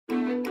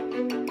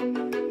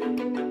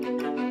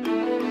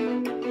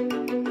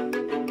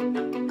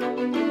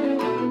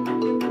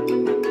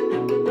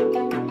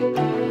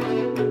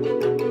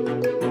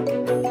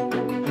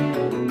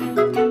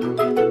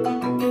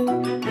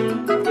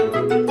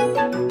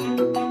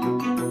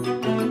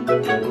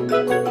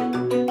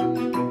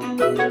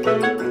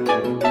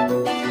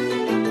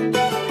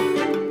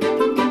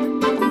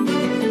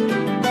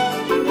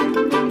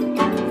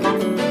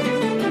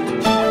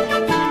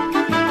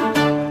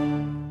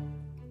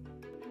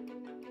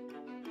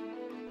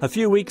A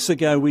few weeks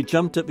ago, we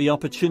jumped at the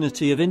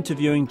opportunity of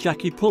interviewing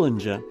Jackie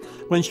Pullinger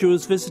when she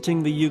was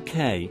visiting the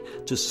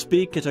UK to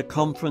speak at a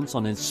conference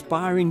on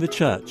inspiring the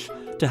church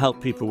to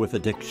help people with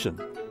addiction.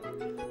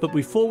 But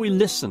before we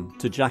listen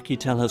to Jackie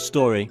tell her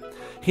story,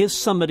 here's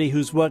somebody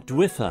who's worked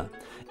with her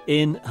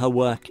in her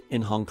work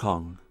in Hong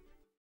Kong.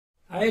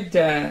 I had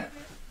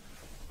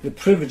the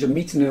privilege of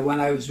meeting her when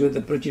I was with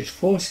the British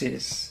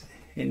Forces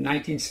in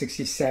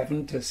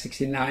 1967 to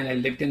 69. I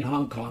lived in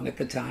Hong Kong at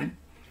the time.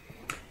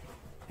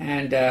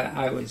 And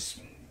I was,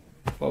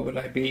 what would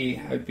I be?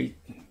 I would be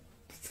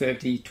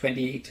 30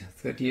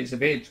 years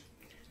of age.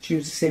 She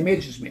was the same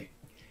age as me.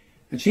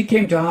 And she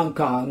came to Hong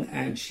Kong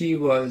and she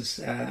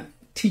was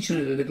teaching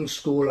at a little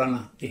school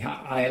on the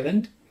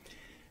island.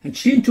 And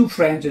she and two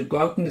friends would go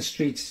out in the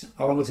streets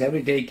almost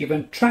every day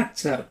giving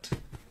tracts out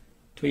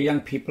to young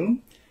people.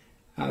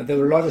 There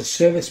were a lot of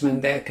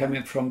servicemen there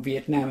coming from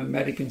Vietnam,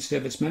 American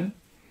servicemen.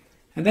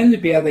 And then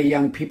there'd be other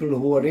young people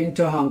who were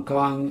into Hong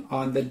Kong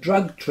on the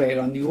drug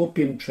trail, on the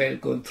opium trail,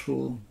 going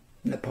through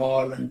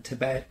Nepal and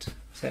Tibet,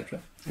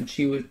 etc. And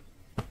she would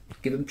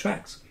give them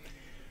tracts.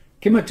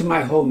 Came out to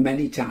my home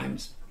many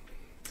times.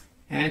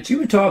 And she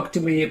would talk to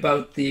me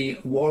about the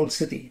walled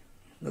city.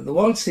 Now, the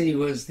walled city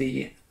was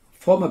the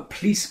former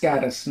police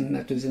garrison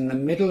that was in the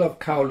middle of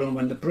Kowloon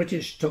when the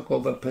British took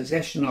over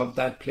possession of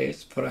that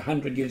place for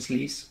 100 years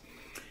lease.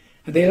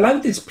 And they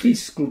allowed this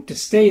police group to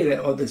stay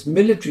there, or this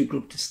military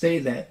group to stay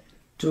there,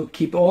 to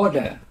keep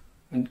order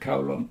in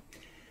Kowloon.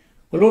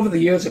 Well, over the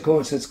years, of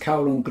course, as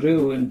Kowloon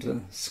grew into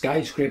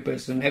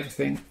skyscrapers and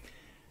everything,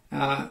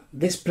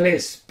 this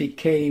place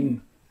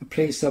became a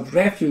place of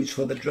refuge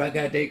for the drug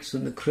addicts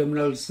and the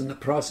criminals and the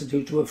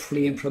prostitutes who were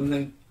fleeing from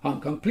the Hong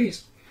Kong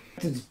police.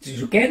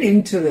 To get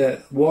into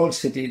the walled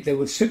city, there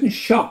were certain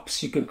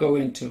shops you could go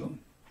into,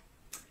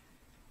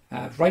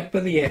 right by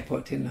the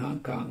airport in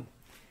Hong Kong.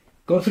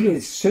 Go through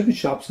these certain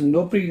shops and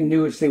nobody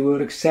knew if they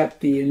were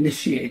except the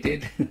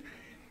initiated.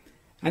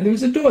 And there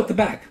was a door at the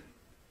back,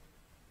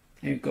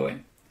 and you'd go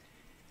in.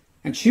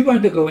 And she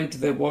wanted to go into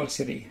the walled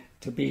city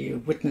to be a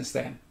witness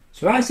there.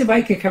 So I asked if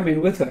I could come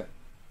in with her.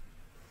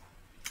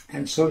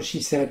 And so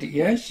she said,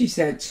 yes, she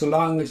said, so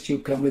long as you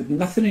come with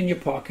nothing in your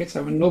pockets,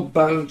 I mean, no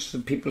bulge so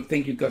people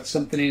think you've got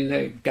something in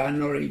a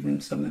gun or even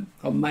something,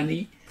 or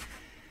money.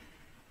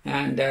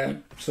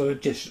 And so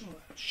just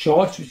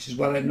shorts, which is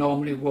what I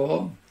normally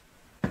wore,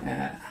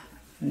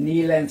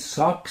 knee-length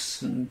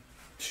socks and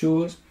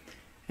shoes,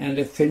 and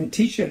a thin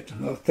t-shirt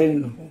or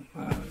thin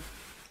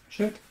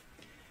shirt.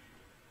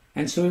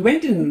 And so we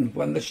went in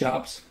one of the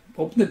shops,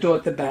 opened the door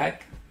at the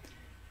back,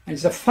 and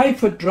it's a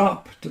 5-foot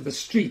drop to the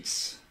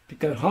streets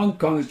because Hong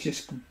Kong is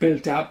just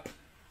built up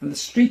and the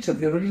streets of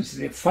the original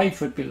city are 5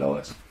 foot below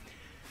us.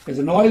 There's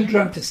an oil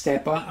drum to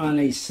step on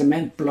a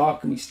cement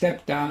block, and we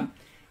stepped down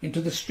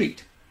into the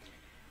street.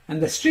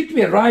 And the street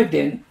we arrived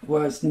in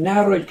was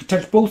narrow, you could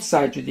touch both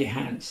sides with your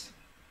hands.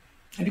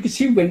 And you could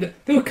see windows.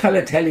 There were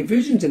colour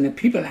televisions and the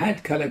people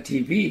had colour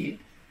TV,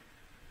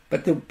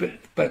 but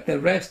the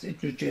rest,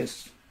 it was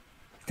just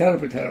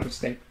terrible, terrible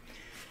state.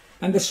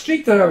 And the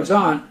street that I was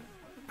on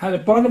had a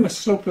bottomless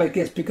slope like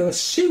this because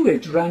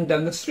sewage ran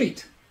down the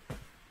street.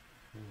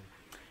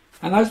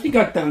 And as we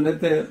got down,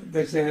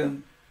 there's a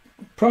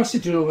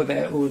prostitute over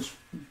there who was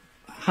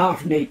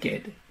half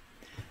naked.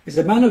 There's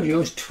a man over here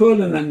who's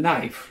twirling a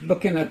knife,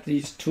 looking at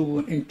these two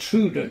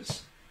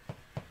intruders.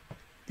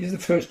 These are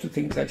the first two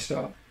things I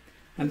saw.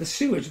 And the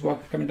sewage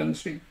water coming down the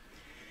street.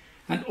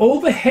 And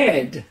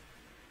overhead,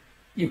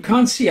 you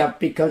can't see up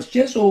because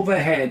just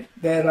overhead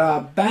there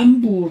are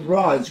bamboo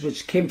rods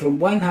which came from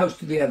one house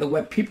to the other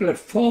where people had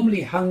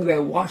formerly hung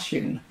their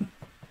washing.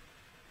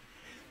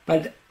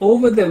 But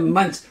over the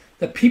months,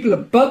 the people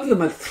above them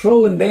had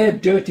thrown their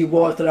dirty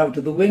water out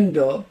of the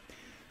window.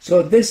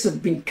 So this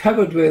had been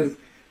covered with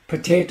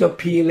potato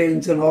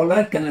peelings and all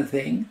that kind of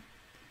thing.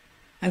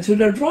 And so it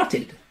had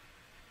rotted.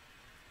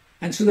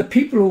 And so the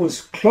people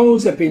whose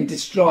clothes had been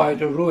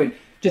destroyed or ruined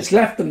just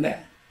left them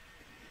there.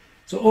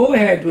 So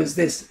overhead was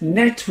this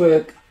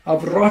network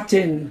of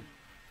rotten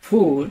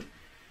food.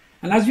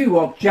 And as we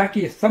walked,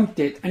 Jackie thumped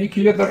it, and you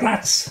could hear the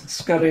rats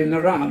scurrying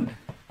around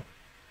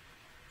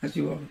as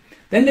you walked.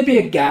 Then there'd be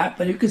a gap,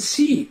 and you could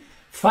see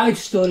 5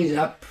 stories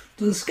up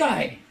to the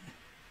sky.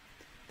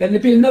 Then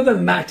there'd be another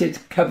matted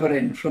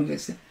covering from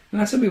this. And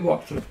that's how we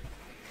walked through.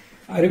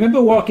 I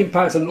remember walking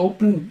past an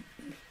open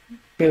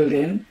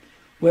building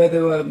where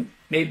there were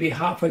maybe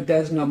half a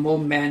dozen or more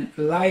men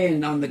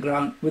lying on the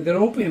ground with their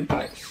opium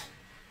pipes,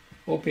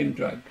 opium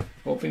drug,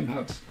 opium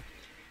house.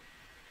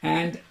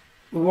 And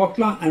we walked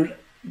along, and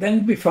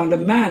Then we found a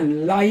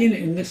man lying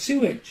in the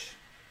sewage.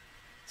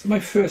 It's my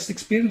first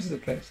experience of the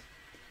place.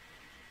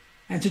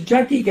 And so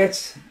Jackie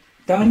gets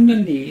down on her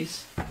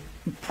knees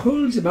and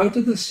pulls him out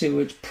of the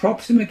sewage,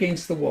 props him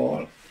against the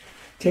wall,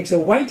 takes a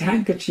white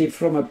handkerchief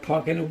from her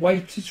pocket and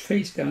wipes his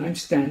face down. I'm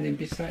standing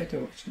beside her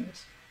watching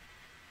this.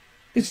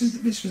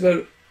 This was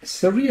a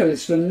surreal,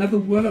 it's another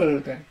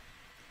world. I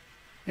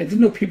didn't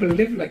know people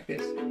lived like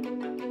this.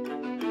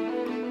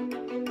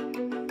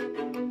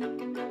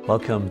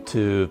 Welcome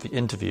to the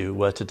interview,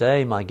 where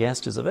today my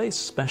guest is a very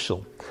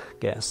special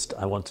guest.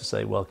 I want to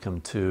say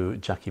welcome to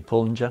Jackie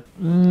Pullinger.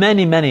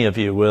 Many of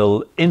you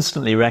will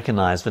instantly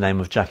recognize the name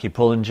of Jackie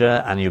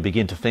Pullinger, and you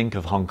begin to think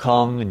of Hong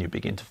Kong, and you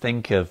begin to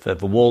think of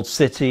the walled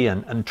city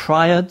and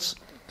triads.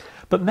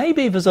 But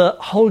maybe there's a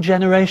whole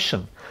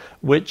generation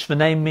which the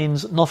name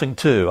means nothing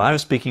to. I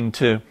was speaking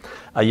to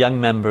a young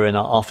member in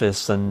our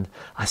office, and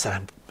I said,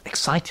 I'm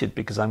excited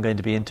because I'm going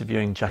to be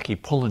interviewing Jackie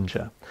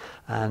Pullinger.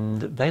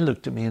 And they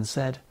looked at me and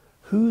said,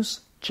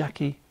 who's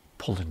Jackie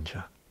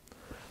Pullinger?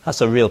 That's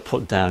a real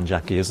put down,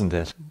 Jackie, isn't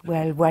it?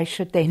 Well, why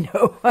should they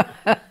know?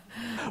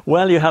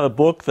 Well, you have a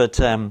book that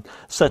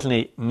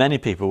certainly many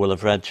people will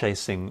have read,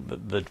 Chasing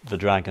the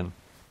Dragon.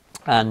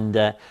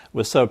 And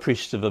we're so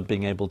appreciative of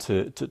being able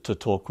to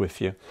talk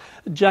with you.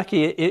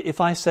 Jackie,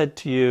 if I said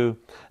to you,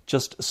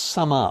 just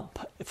sum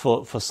up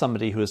for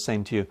somebody who is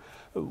saying to you,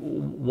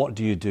 what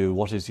do you do?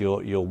 What is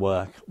your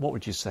work? What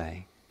would you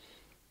say?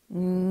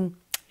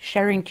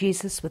 Sharing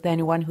Jesus with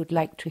anyone who'd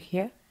like to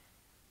hear.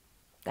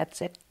 That's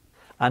it.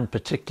 And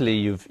particularly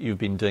you've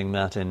been doing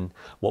that in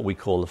what we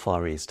call the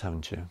Far East,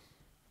 haven't you?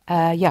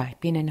 Yeah, I've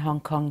been in Hong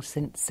Kong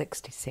since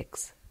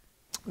 '66.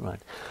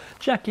 Right.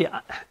 Jackie,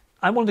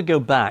 I want to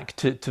go back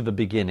to the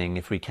beginning,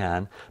 if we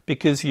can,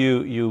 because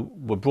you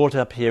were brought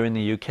up here in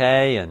the UK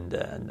and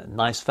a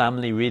nice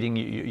family, reading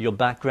your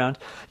background.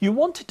 You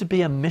wanted to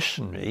be a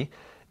missionary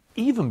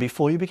even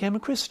before you became a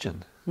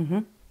Christian. Mm-hmm.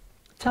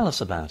 Tell us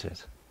about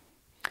it.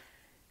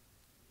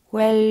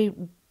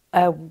 Well,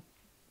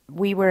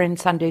 we were in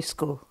Sunday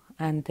school,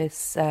 and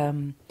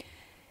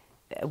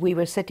we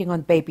were sitting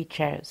on baby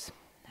chairs.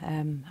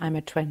 I'm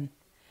a twin,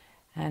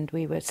 and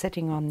we were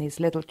sitting on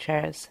these little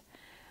chairs,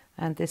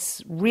 and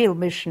this real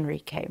missionary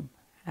came,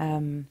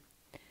 and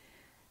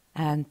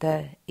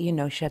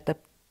she had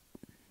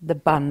the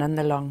bun and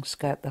the long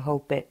skirt, the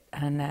whole bit,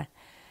 and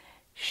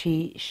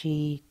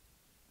she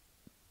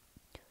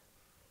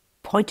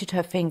pointed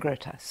her finger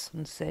at us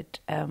and said,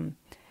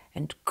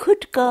 and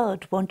could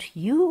God want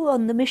you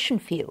on the mission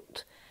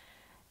field?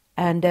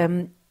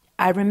 And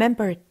I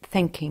remember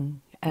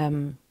thinking,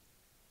 I'm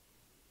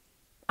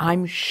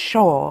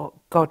sure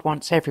God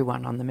wants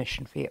everyone on the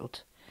mission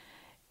field.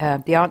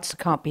 The answer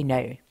can't be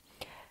no.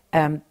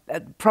 The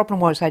problem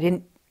was I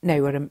didn't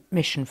know what a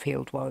mission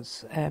field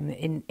was.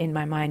 In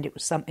my mind it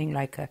was something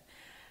like a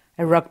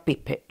rugby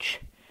pitch.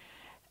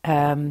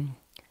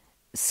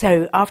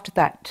 So after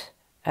that,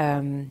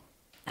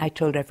 I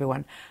told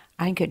everyone,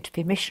 I'm going to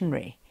be a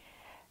missionary.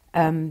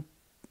 Now,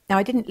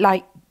 I didn't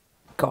like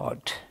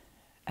God,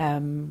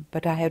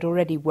 but I had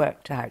already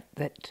worked out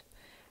that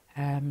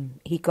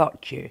he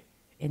got you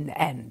in the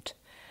end.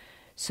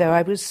 So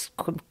I was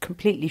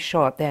completely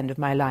sure at the end of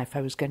my life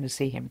I was going to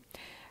see him.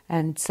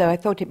 And so I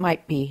thought it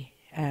might be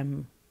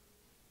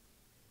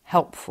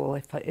helpful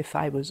if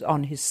I was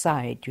on his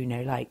side,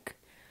 like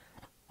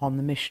on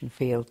the mission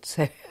field.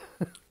 So.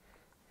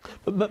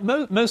 But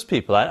most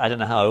people, I don't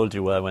know how old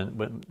you were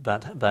when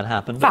that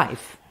happened.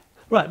 5.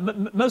 Right,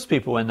 most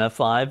people when they're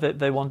 5,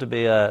 they want to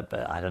be a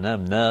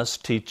nurse,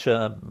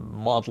 teacher,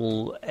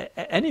 model,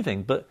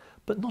 anything, but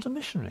not a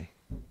missionary.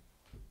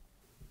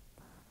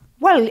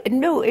 Well,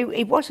 no,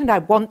 it wasn't I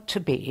want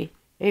to be.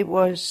 It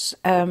was,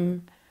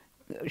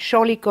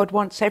 surely God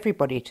wants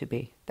everybody to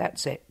be.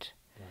 That's it.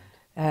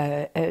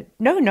 Right.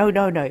 No.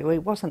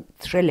 It wasn't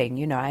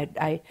thrilling,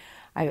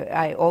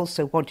 I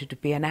also wanted to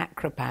be an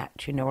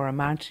acrobat, or a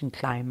mountain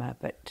climber,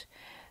 but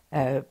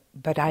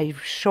I'm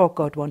sure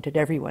God wanted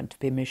everyone to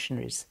be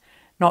missionaries.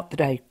 Not that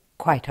I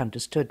quite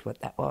understood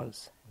what that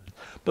was.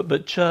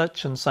 But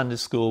church and Sunday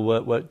school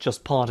were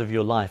just part of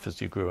your life as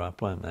you grew up,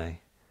 weren't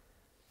they?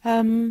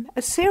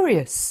 A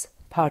serious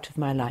part of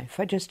my life.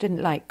 I just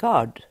didn't like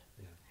God.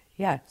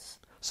 Yeah. Yes.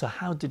 So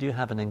how did you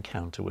have an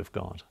encounter with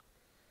God?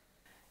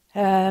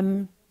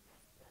 Well,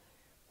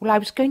 I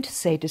was going to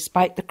say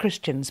despite the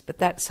Christians, but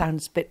that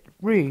sounds a bit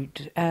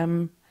rude.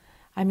 I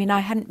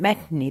hadn't met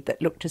any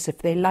that looked as if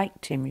they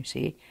liked him, you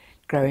see,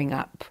 growing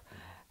up.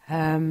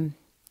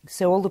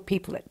 So all the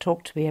people that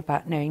talked to me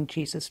about knowing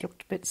Jesus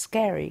looked a bit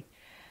scary.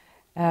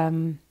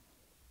 And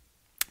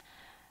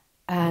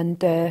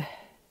the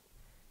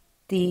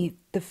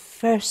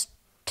first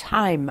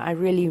time I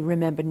really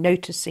remember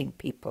noticing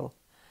people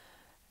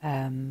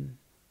who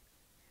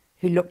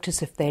looked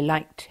as if they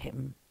liked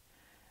him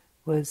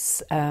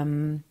was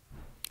after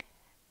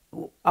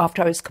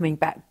I was coming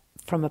back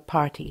from a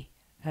party,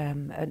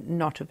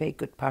 not a very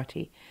good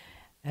party.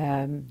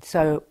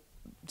 So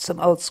some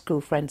old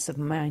school friends of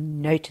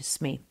mine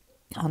noticed me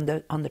on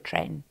the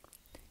train,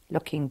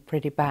 looking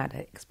pretty bad, I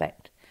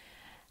expect.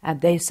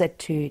 And they said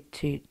to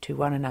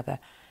one another,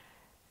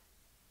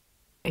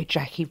 "Oh,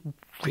 Jackie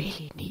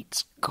really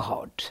needs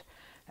God."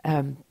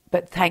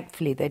 But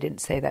thankfully they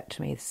didn't say that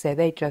to me. So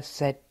they just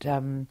said,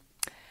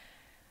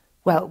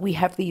 well, we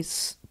have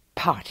these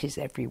parties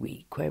every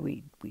week where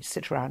we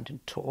sit around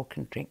and talk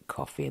and drink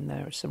coffee, and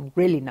there are some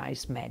really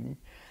nice men,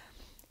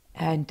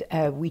 and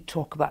we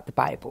talk about the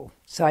Bible.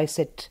 So I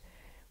said,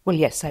 well,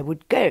 yes, I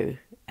would go.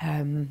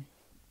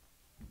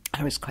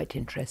 I was quite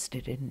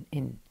interested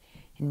in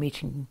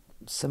meeting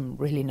some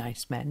really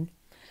nice men.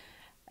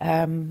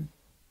 And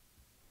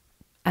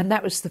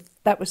that was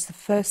the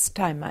first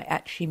time I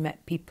actually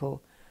met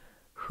people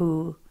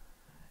who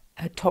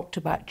talked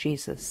about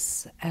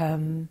Jesus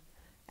and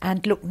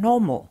looked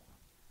normal.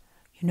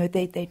 You know,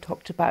 they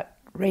talked about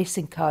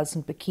racing cars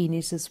and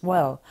bikinis as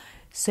well.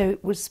 So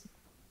it was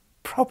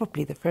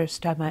probably the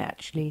first time I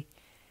actually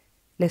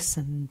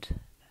listened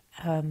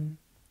and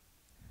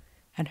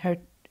heard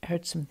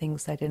some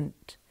things I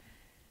didn't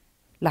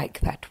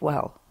like that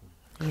well.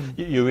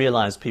 You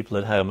realise people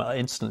at home are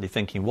instantly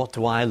thinking, what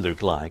do I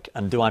look like?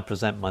 And do I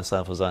present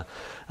myself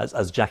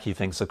as Jackie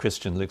thinks a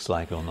Christian looks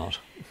like or not?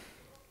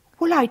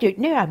 Well, I don't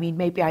know. I mean,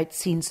 maybe I'd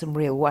seen some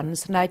real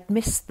ones and I'd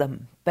missed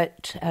them.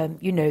 But,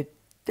 you know,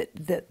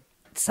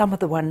 some of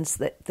the ones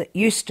that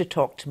used to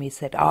talk to me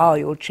said,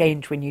 you'll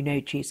change when you know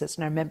Jesus.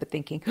 And I remember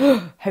thinking,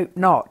 hope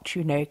not,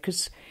 you know,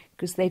 because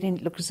they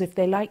didn't look as if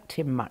they liked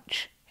him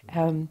much.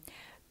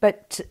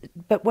 But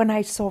when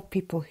I saw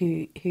people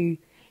who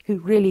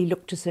really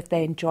looked as if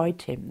they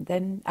enjoyed him,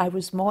 then I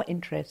was more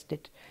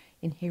interested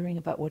in hearing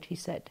about what he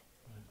said.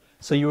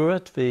 So you were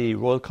at the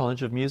Royal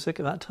College of Music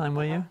at that time,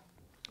 were you?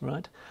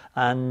 Right.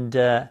 And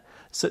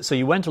so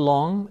you went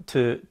along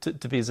to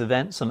these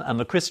events, and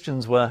the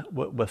Christians were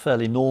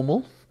fairly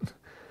normal.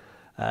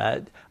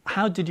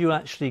 How did you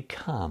actually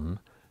come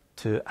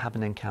to have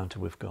an encounter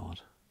with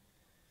God?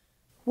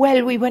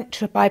 Well, we went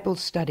to a Bible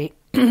study.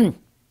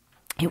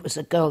 It was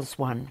a girls'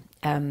 one.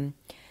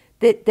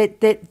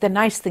 The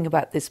nice thing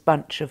about this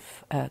bunch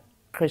of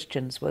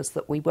Christians was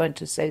that we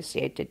weren't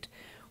associated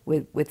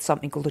with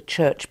something called a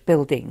church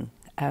building.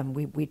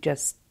 We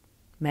just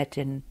met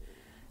in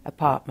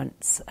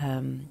apartments,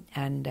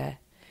 and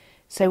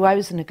so I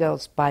was in a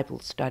girls' Bible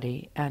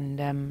study,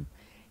 and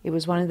it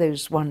was one of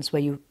those ones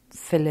where you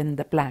fill in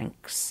the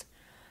blanks,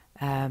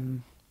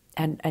 and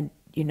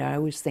you know, I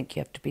always think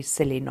you have to be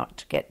silly not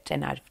to get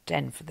 10 out of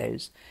 10 for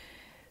those.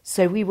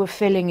 So we were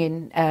filling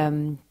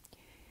in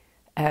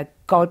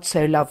God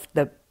so loved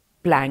the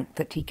blank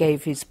that he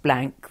gave his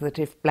blank, that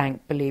if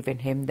blank believe in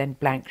him, then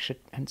blank should,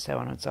 and so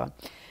on and so on.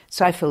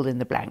 So I filled in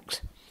the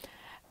blanks.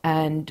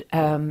 And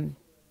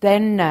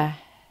then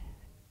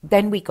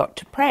we got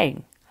to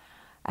praying,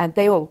 and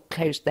they all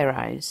closed their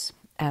eyes,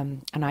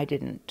 and I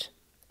didn't.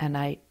 And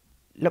I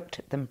looked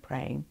at them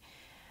praying,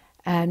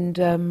 and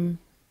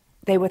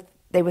they were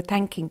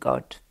thanking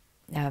God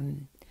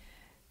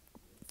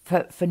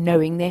for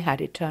knowing they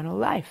had eternal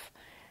life.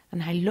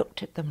 And I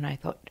looked at them and I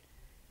thought,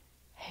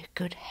 oh,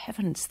 good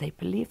heavens, they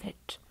believe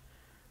it.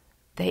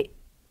 They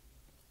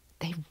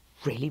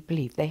really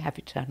believe they have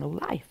eternal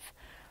life.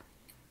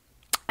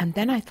 And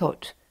then I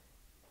thought,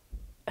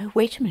 oh,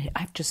 wait a minute,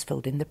 I've just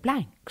filled in the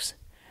blanks.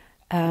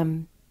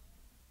 I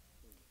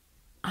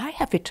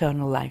have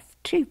eternal life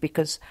too,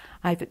 because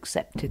I've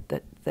accepted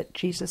that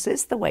Jesus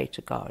is the way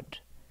to God.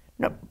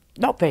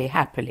 Not very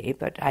happily,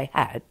 but I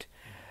had.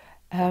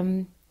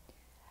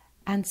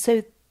 And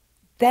so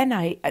then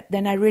I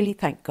really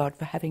thanked God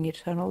for having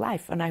eternal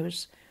life, and I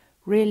was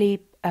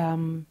really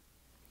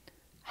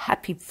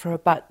happy for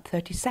about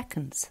 30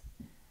 seconds.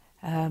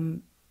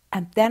 And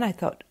then I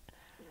thought,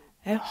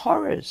 oh,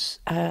 horrors.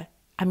 I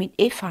mean,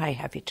 if I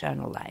have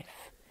eternal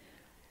life,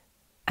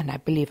 and I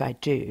believe I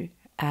do,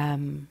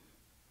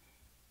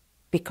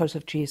 because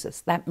of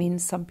Jesus, that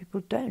means some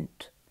people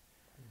don't.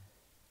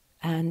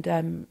 And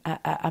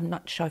I'm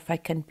not sure if I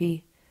can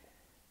be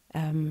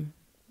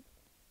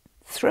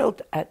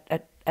thrilled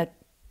at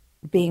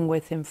being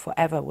with him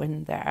forever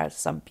when there are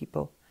some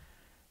people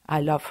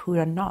I love who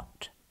are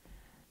not.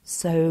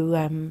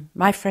 So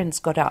my friends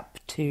got up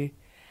to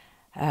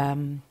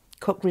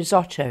cook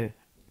risotto,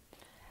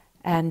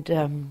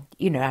 and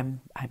you know,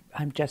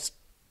 I've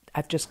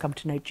just come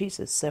to know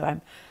Jesus, so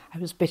I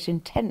was a bit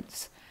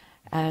intense,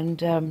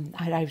 and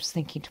I was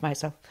thinking to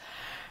myself,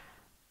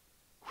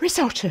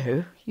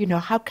 risotto, you know,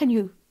 how can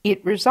you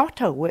eat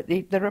risotto?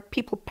 There are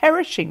people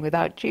perishing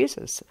without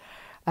Jesus.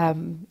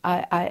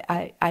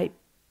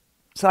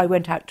 So I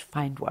went out to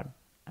find one,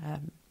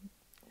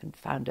 and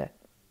found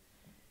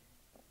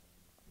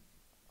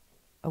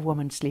a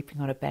woman sleeping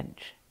on a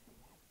bench.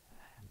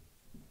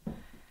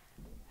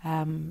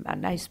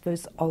 And I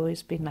suppose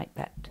always been like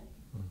that.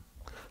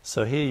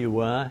 So here you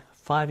were,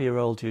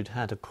 5-year-old, you'd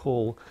had a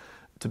call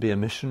to be a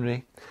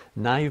missionary.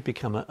 Now you've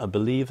become a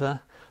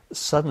believer.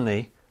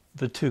 Suddenly,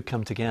 the two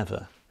come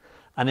together.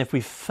 And if we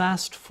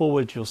fast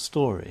forward your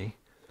story,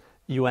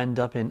 you end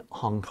up in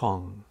Hong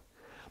Kong.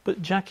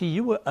 But Jackie,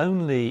 you were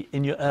only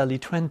in your early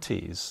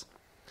 20s,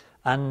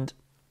 and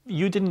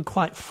you didn't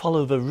quite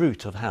follow the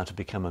route of how to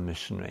become a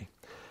missionary.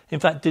 In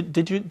fact,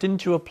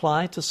 didn't you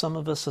apply to some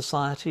of the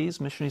societies,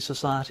 missionary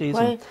societies,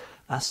 Well, and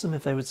ask them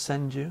if they would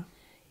send you?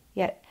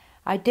 Yeah,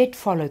 I did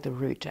follow the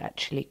route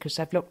actually, because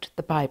I've looked at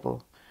the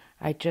Bible.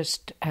 I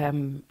just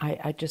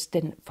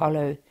didn't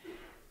follow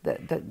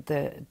the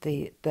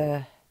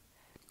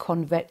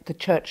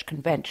church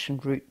convention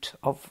route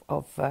of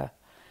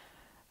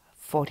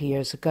 40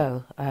 years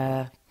ago.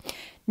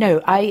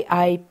 No,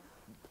 I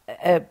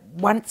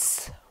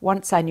once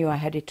I knew I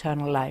had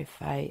eternal life,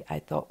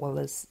 I thought, well,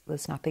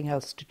 there's nothing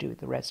else to do with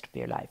the rest of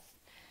your life,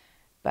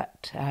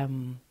 but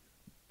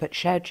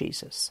share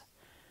Jesus.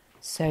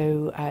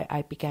 So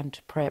I began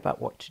to pray about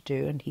what to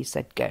do, and he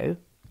said, go.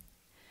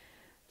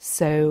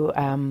 So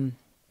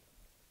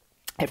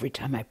every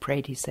time I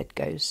prayed, he said,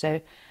 go.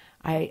 So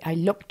I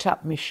looked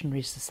up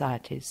missionary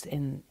societies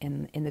in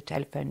the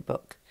telephone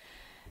book.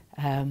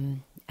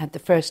 And the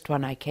first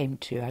one I came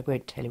to, I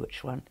won't tell you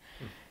which one,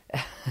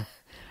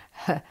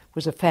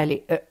 was a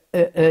fairly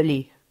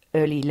early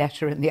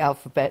letter in the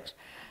alphabet.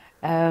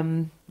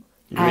 You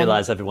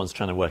realise everyone's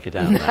trying to work it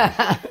out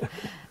now.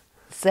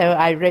 So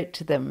I wrote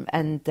to them,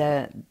 and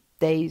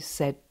they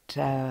said,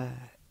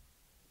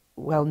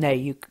 well, no,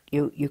 you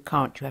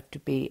can't. You have to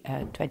be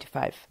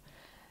 25,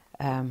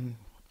 and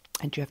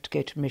you have to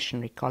go to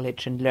missionary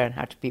college and learn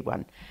how to be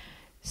one.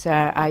 So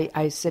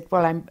I said,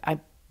 well,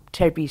 I'm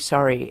terribly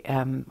sorry.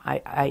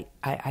 I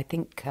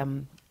think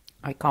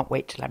I can't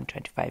wait till I'm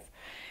 25,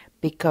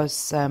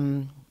 because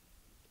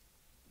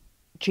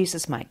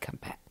Jesus might come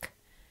back.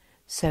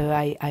 So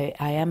I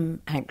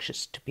am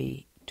anxious to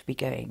be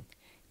going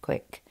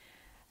quick.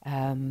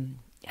 And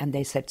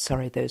they said,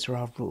 sorry, those are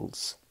our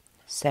rules.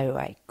 So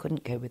I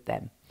couldn't go with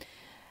them.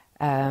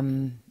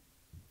 And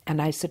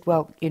I said,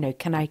 well,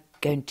 can I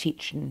go and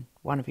teach in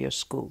one of your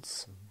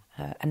schools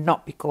and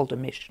not be called a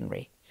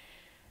missionary?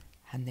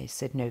 And they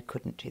said, no,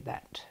 couldn't do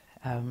that.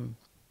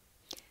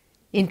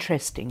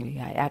 Interestingly,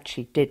 I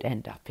actually did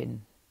end up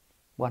in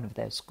one of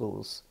their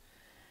schools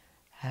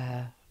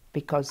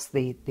because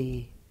the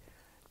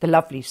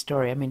lovely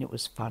story, I mean, it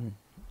was fun.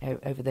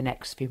 Over the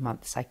next few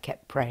months, I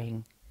kept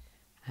praying,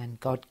 and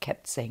God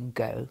kept saying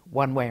go,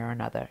 one way or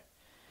another,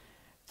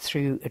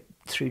 through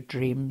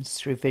dreams,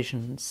 through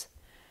visions,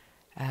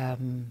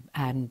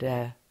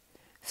 and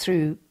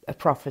through a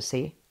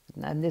prophecy.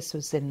 And this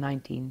was in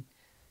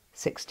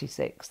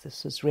 1966.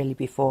 This was really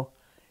before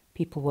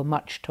people were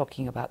much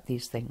talking about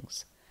these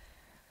things.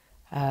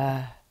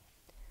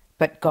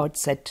 But God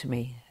said to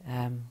me,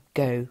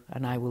 go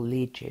and I will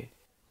lead you.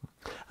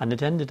 And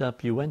it ended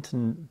up, you went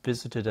and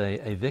visited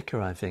a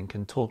vicar, I think,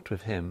 and talked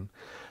with him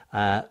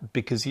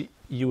because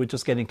you were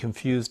just getting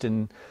confused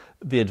in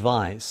the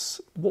advice.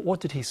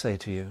 What did he say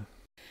to you?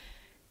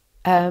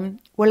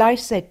 Well, I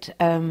said,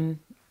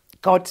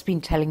 God's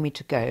been telling me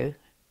to go.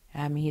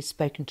 He's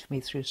spoken to me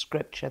through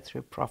scripture,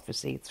 through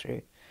prophecy,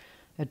 through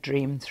a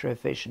dream, through a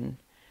vision.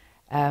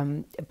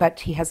 But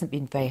he hasn't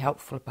been very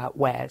helpful about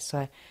where,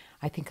 so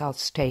I think I'll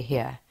stay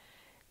here.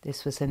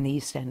 This was in the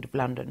East End of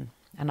London,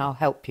 and I'll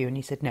help you. And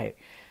he said, no,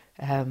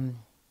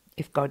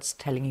 if God's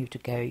telling you to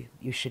go,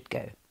 you should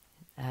go.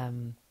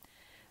 And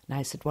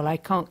I said, well, I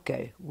can't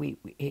go,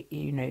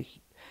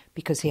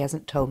 because he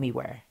hasn't told me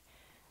where.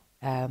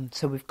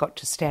 So we've got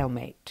to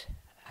stalemate.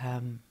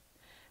 And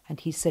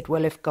he said,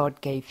 well, if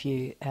God gave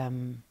you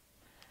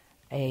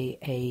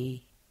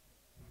a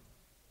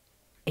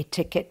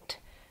ticket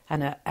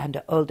and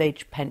an old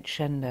age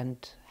pension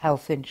and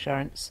health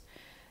insurance,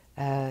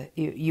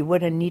 you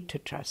wouldn't need to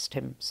trust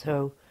him.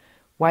 So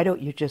why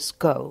don't you just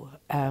go,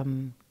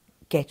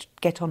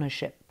 get on a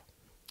ship,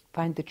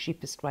 find the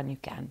cheapest one you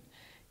can,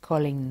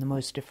 calling in the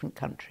most different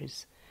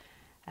countries,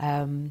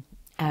 and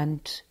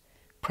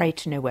pray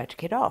to know where to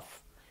get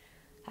off.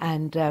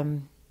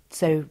 And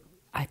so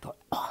I thought,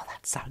 oh,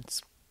 that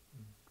sounds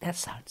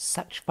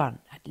such fun.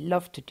 I'd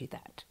love to do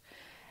that.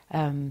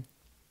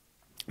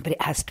 But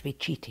it has to be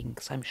cheating,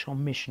 because I'm sure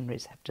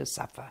missionaries have to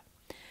suffer.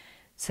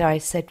 So I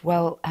said,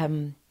 well,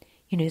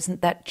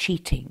 isn't that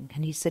cheating?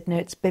 And he said, no,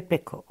 it's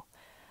biblical.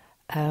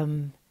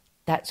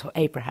 That's what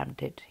Abraham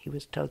did. He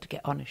was told to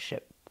get on a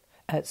ship.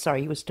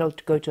 He was told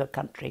to go to a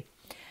country.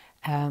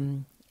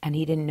 And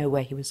he didn't know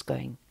where he was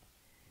going.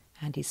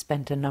 And he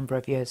spent a number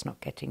of years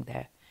not getting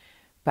there.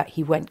 But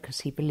he went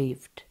because he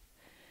believed.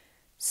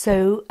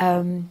 So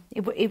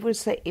it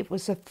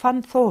was a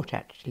fun thought,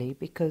 actually,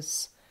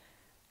 because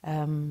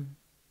I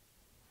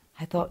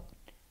thought,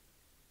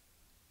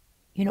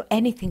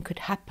 anything could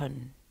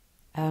happen.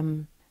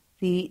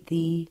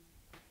 The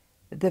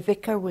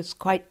vicar was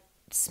quite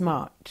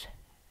smart.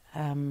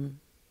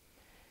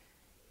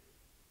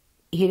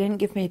 He didn't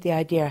give me the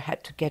idea I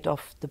had to get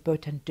off the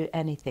boat and do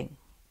anything.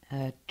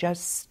 It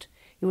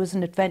was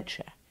an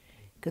adventure,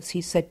 because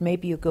he said,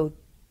 maybe you go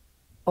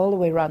all the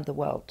way around the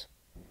world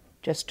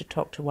just to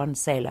talk to one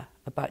sailor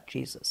about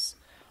Jesus.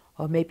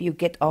 Or maybe you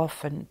get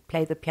off and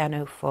play the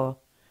piano for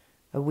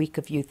a week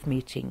of youth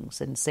meetings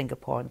in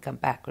Singapore and come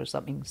back or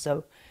something.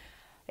 So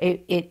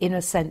in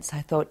a sense,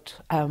 I thought,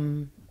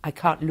 I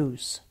can't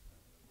lose.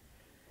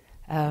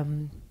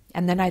 And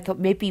then I thought,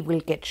 maybe we'll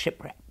get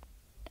shipwrecked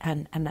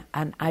and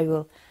I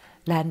will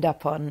land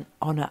up on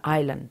an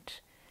island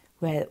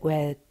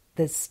where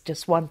there's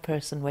just one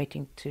person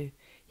waiting to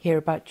hear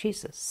about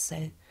Jesus.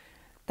 So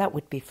that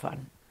would be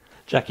fun.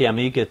 Jackie, I'm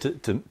eager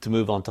to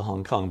move on to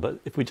Hong Kong, but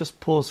if we just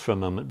pause for a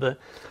moment, there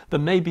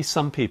may be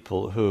some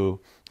people who,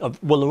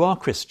 there are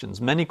Christians,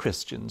 many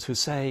Christians, who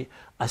say,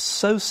 I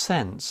so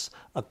sense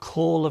a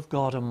call of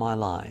God in my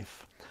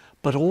life,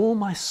 but all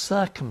my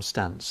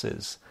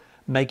circumstances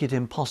make it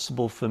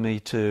impossible for me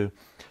to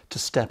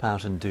step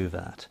out and do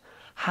that.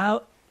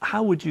 How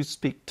would you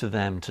speak to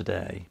them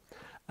today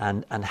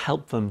and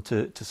help them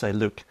to say,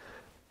 look,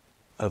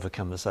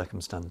 overcome the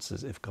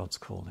circumstances if God's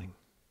calling?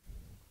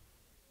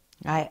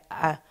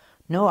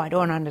 No, I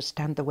don't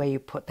understand the way you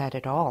put that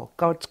at all.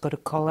 God's got a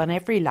call on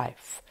every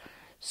life.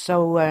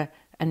 So,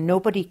 and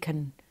nobody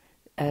can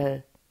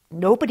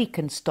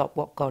stop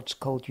what God's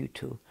called you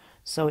to.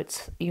 So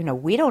it's,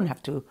 we don't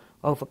have to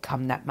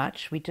overcome that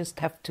much. We just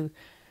have to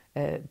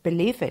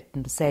believe it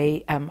and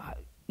say, I'm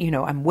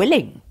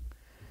willing.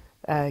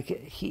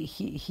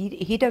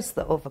 He does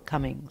the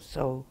overcoming,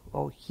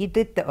 or he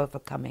did the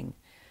overcoming.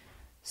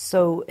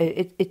 So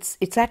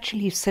it's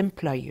actually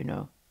simpler,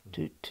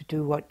 to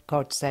do what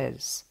God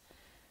says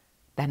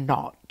than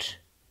not.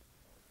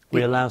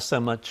 We allow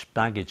so much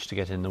baggage to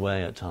get in the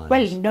way at times.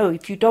 Well, no,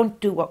 if you don't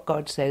do what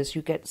God says,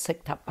 you get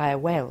sucked up by a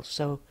whale.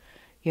 So,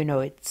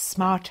 it's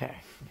smarter.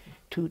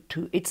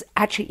 It's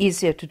actually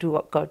easier to do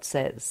what God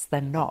says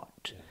than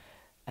not.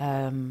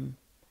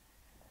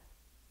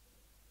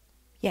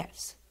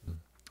 Yes.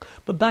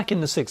 But back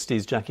in the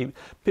 60s, Jackie,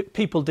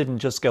 people didn't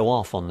just go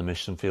off on the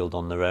mission field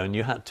on their own.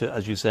 You had to,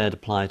 as you said,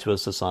 apply to a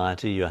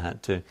society. You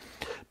had to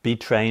be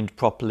trained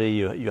properly.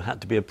 You had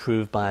to be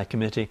approved by a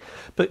committee.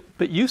 But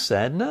you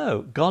said,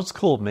 no, God's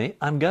called me,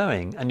 I'm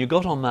going. And you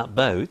got on that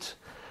boat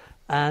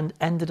and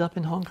ended up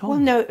in Hong Kong. Well,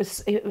 no,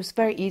 it was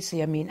very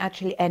easy. I mean,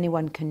 actually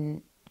anyone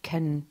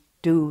can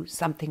do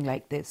something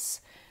like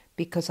this,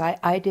 because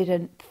I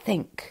didn't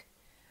think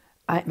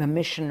I'm a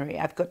missionary.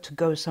 I've got to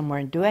go somewhere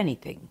and do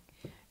anything.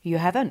 You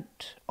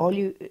haven't. All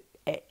you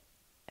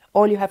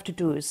have to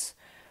do is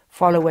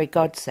follow where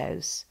God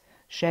says,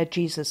 share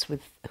Jesus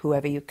with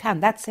whoever you can.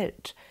 That's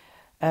it.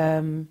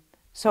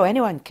 So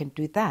anyone can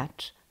do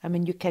that. I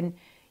mean, you can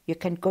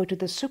go to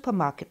the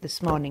supermarket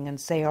this morning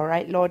and say, all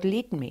right, Lord,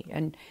 lead me.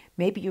 And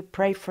maybe you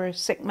pray for a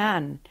sick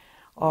man,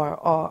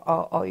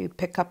 or you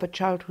pick up a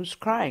child who's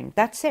crying.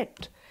 That's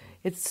it.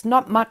 It's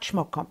not much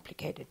more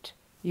complicated.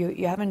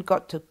 You haven't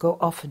got to go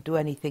off and do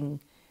anything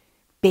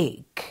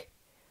big.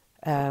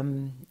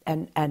 And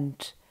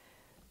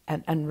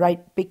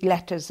write big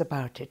letters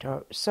about it.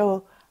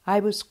 So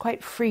I was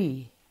quite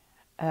free,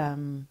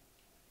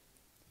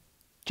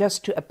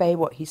 just to obey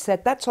what he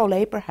said. That's all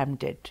Abraham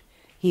did.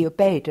 He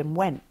obeyed and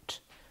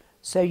went.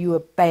 So you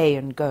obey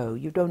and go.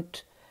 You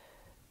don't.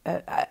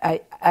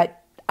 I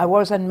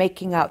wasn't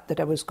making out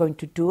that I was going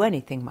to do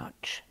anything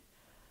much.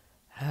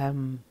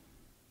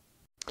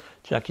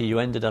 Jackie, you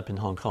ended up in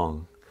Hong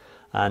Kong,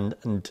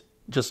 and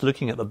just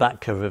looking at the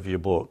back cover of your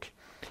book,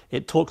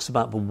 it talks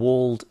about the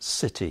walled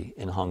city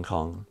in Hong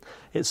Kong.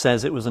 It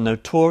says it was a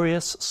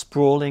notorious,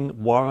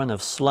 sprawling warren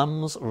of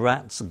slums,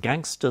 rats,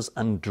 gangsters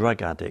and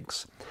drug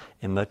addicts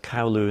in the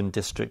Kowloon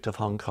district of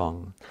Hong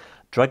Kong.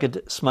 Drug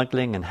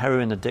smuggling and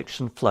heroin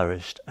addiction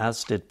flourished,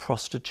 as did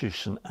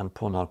prostitution and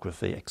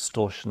pornography,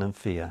 extortion and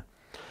fear.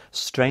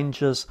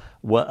 Strangers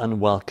were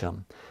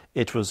unwelcome.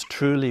 It was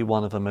truly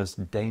one of the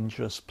most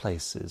dangerous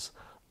places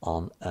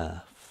on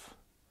earth.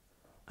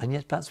 And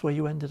yet that's where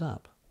you ended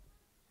up.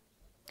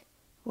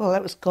 Well,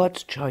 that was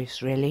God's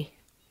choice, really.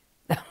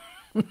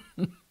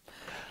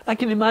 I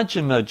can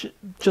imagine, though,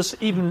 just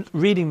even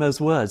reading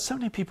those words, so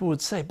many people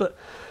would say, but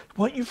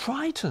weren't you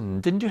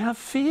frightened? Didn't you have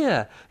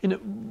fear?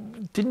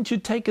 Didn't you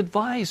take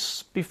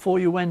advice before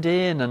you went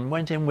in and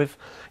went in with,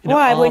 Well,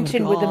 I went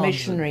in armed with a guards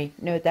missionary.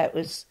 No, that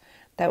was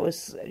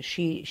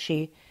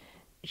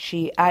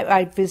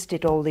I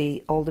visited all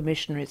the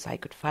missionaries I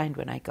could find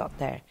when I got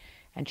there,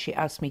 and she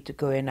asked me to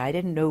go in. I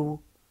didn't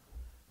know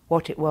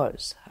what it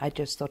was. I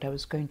just thought I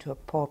was going to a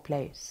poor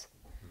place.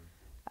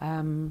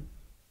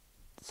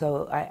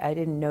 So I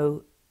didn't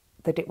know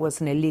that it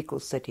was an illegal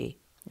city.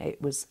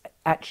 It was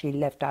actually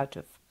left out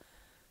of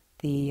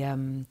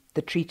the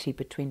treaty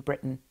between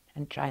Britain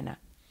and China.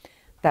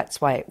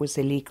 That's why it was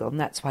illegal, and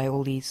that's why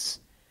all these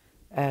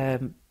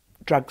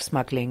drug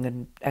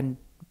smuggling and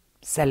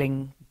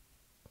selling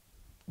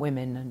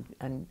women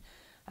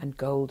and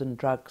gold and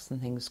drugs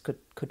and things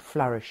could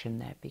flourish in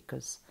there,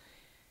 because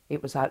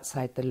it was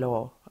outside the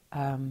law.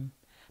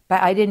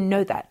 But I didn't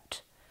know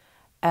that.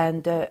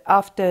 And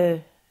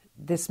after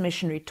this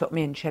missionary took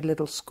me in, she had a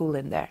little school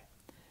in there.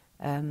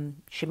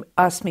 She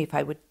asked me if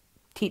I would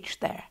teach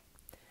there.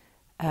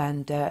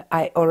 And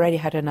I already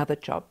had another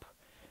job.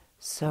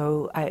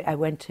 So I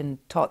went and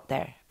taught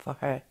there for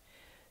her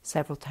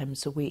several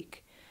times a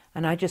week.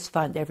 And I just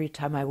found every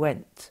time I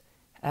went,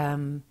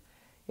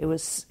 it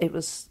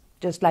was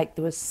just like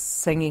there was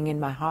singing in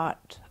my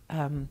heart.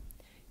 I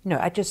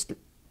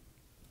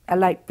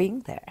liked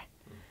being there.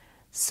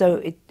 So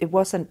it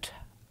wasn't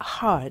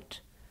hard.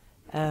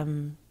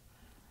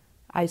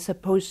 I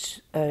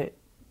suppose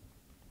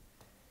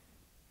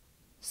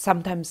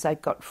sometimes I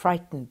got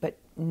frightened, but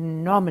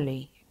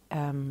normally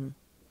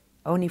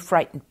only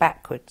frightened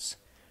backwards.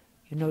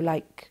 You know,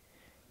 like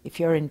if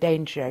you're in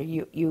danger,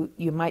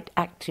 you might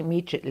act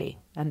immediately,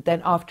 and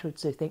then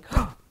afterwards you think,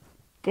 oh,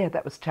 dear,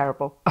 that was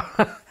terrible.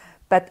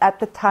 But at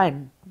the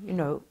time, you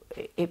know,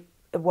 it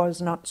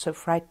was not so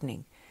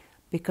frightening,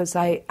 because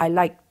I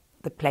liked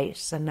the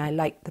place and I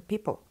liked the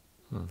people.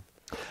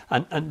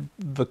 And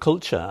the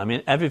culture, I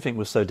mean, everything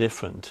was so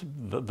different.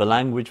 The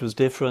language was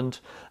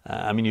different.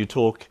 I mean, you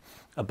talk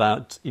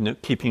about, you know,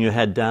 keeping your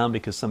head down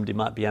because somebody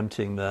might be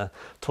emptying the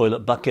toilet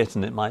bucket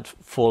and it might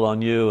fall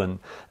on you, and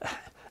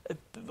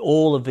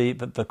all of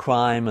the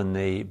crime and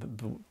the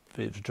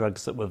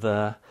drugs that were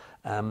there.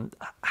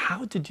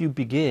 How did you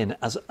begin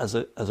as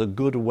a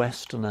good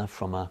Westerner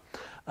from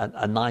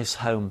a nice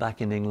home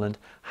back in England?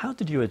 How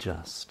did you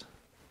adjust?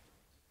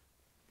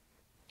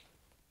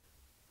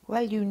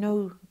 Well, you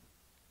know,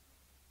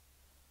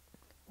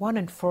 1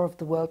 in 4 of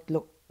the world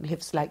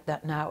lives like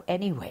that now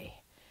anyway.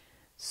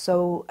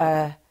 So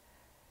I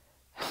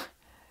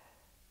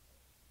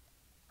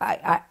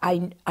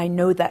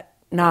know that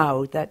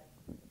now, that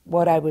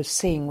what I was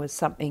seeing was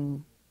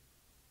something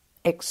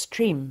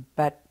extreme,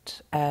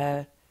 but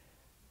I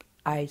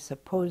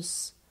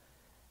suppose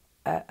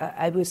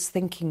I was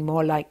thinking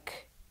more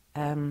like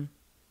I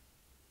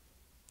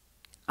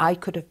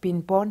could have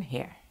been born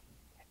here,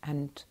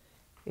 and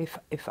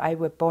if I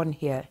were born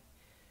here,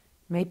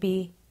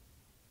 maybe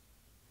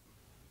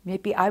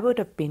I would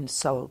have been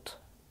sold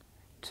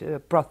to a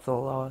brothel,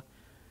 or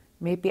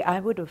maybe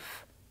I would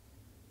have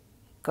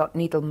got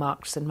needle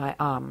marks in my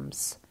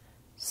arms.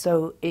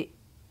 So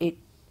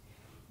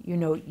you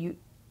know,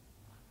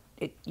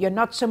 you're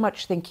not so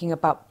much thinking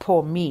about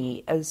poor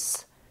me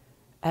as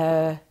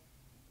why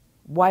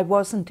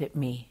wasn't it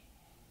me?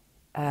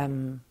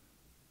 And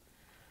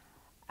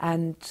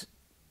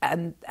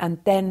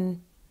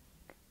then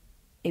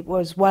it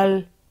was,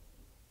 well,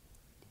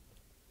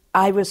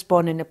 I was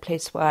born in a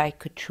place where I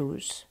could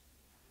choose,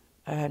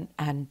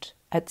 and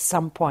at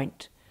some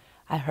point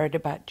I heard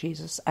about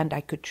Jesus and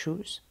I could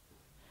choose.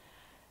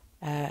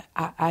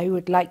 I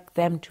would like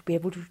them to be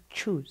able to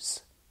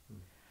choose.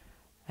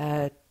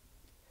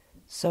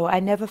 So I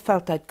never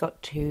felt I'd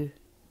got to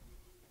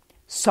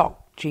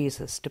sock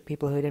Jesus to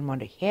people who didn't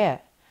want to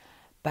hear,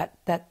 but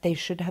that they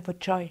should have a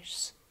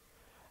choice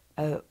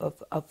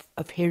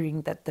of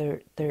hearing that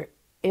there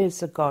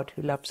is a God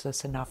who loves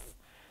us enough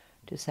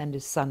to send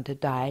his son to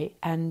die,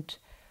 and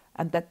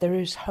that there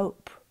is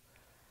hope.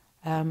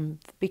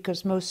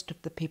 Because most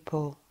of the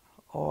people,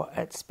 or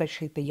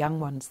especially the young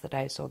ones that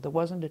I saw, there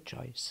wasn't a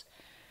choice.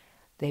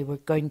 They were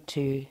going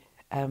to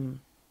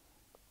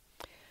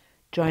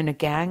join a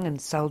gang and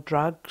sell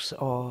drugs,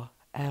 or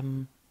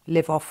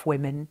live off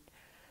women,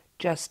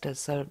 just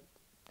as a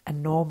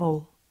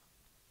normal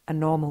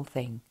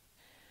thing.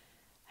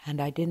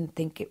 And I didn't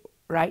think it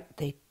right.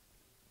 They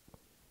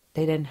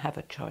didn't have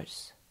a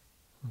choice.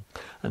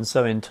 And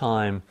so in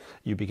time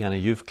you began a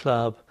youth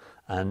club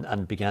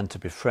and began to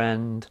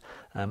befriend.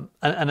 And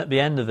at the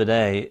end of the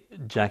day,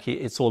 Jackie,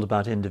 it's all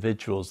about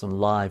individuals and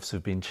lives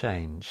who've been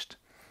changed.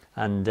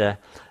 And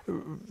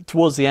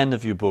towards the end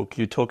of your book,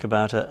 you talk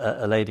about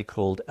a lady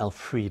called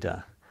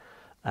Elfrida.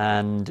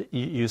 And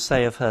you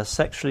say of her,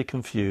 sexually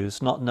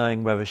confused, not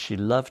knowing whether she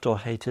loved or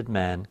hated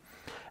men,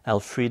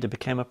 Elfrida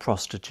became a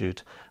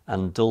prostitute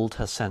and dulled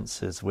her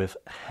senses with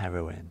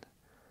heroin.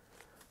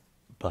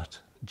 But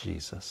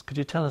Jesus. Could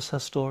you tell us her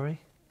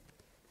story?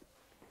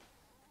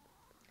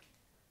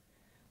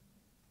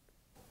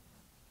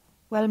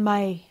 Well,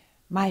 my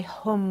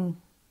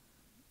home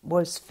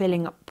was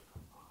filling up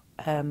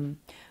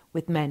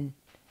with men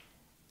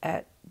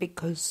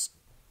because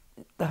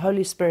the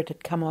Holy Spirit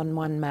had come on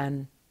one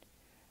man,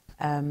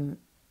 and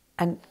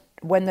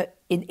when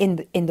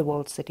in the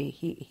walled city,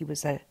 he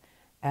was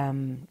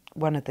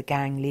one of the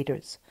gang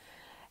leaders,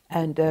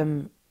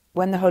 and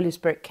when the Holy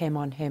Spirit came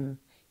on him,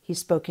 he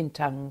spoke in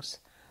tongues,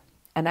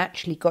 and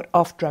actually got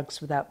off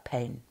drugs without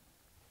pain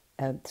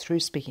through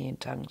speaking in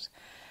tongues.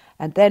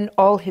 And then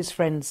all his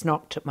friends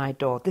knocked at my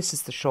door, this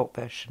is the short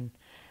version,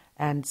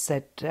 and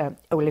said,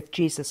 well, if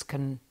Jesus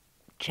can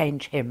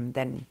change him,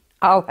 then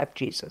I'll have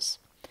Jesus,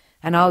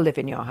 and I'll live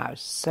in your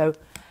house. So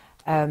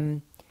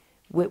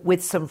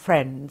with some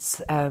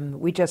friends,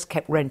 we just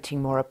kept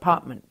renting more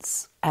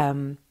apartments.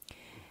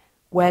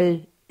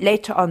 Well,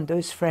 later on,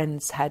 those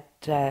friends had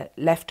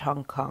left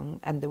Hong Kong,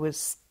 and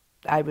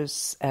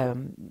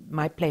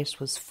my place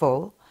was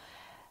full,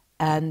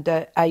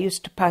 and I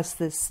used to pass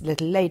this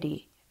little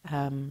lady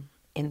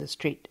in the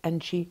street,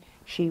 and she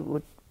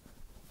would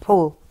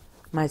pull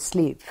my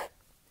sleeve.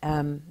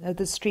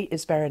 The street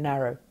is very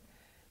narrow.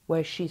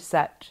 Where she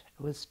sat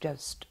was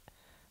just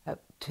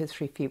 2 or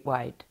 3 feet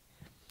wide,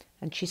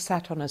 and she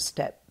sat on a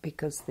step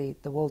because the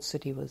walled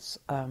city was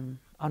on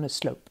a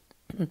slope.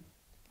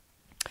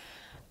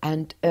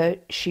 And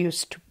she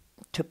used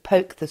to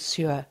poke the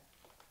sewer.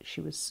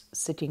 She was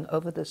sitting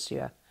over the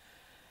sewer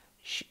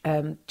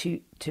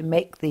to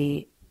make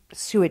the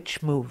sewage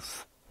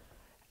move.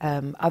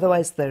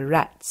 Otherwise, the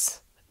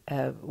rats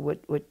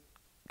would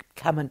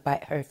come and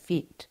bite her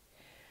feet.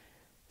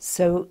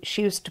 So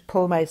she used to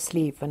pull my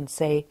sleeve and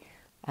say,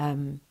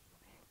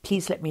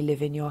 please let me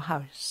live in your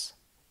house.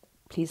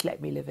 Please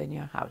let me live in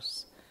your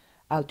house.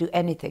 I'll do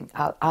anything.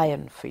 I'll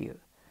iron for you.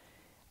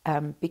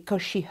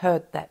 Because she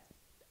heard that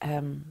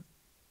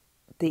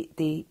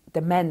the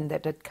men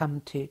that had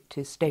come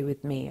to stay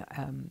with me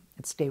and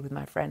stay with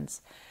my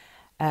friends,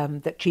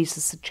 that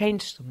Jesus had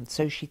changed them.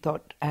 So she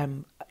thought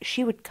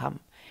she would come.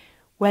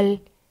 Well,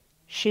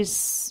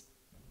 she's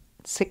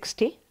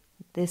 60,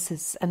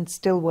 and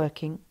still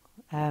working.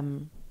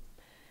 And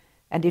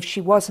if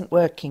she wasn't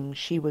working,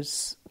 she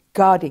was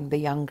guarding the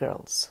young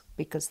girls,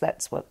 because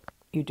that's what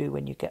you do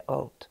when you get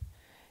old.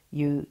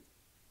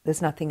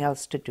 There's nothing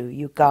else to do.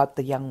 You guard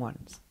the young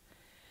ones.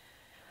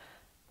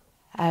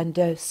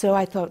 And so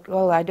I thought,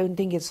 well, I don't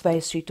think it's very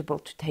suitable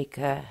to take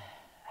a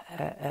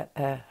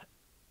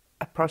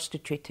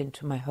prostitute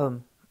into my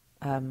home.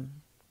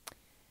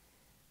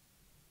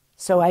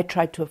 So I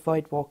tried to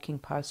avoid walking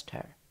past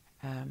her,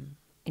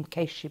 in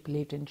case she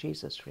believed in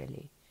Jesus,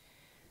 really.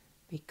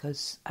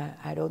 Because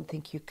I don't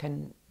think you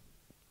can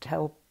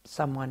tell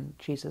someone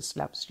Jesus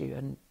loves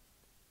you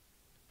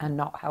and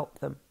not help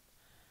them.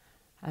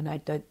 And I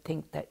don't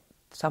think that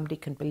somebody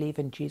can believe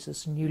in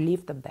Jesus and you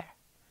leave them there.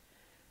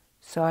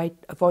 So I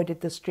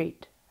avoided the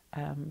street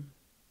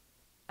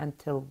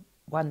until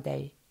one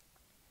day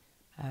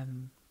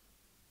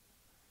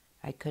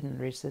I couldn't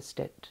resist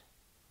it.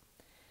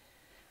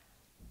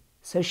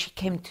 So she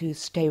came to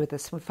stay with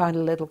us. We found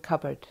a little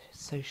cupboard.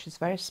 So she's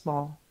very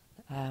small.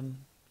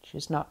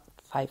 She's not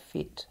 5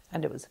 feet,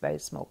 and it was a very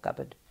small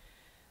cupboard.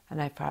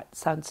 And I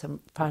found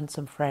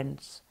some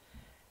friends.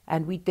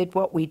 And we did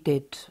what we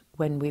did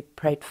when we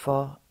prayed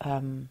for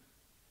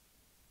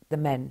the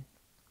men.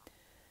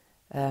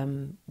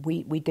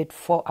 We did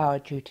 4-hour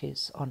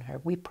duties on her.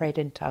 We prayed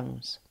in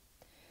tongues.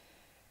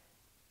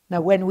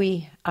 Now, when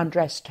we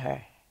undressed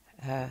her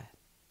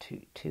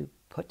to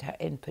put her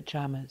in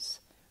pajamas,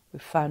 we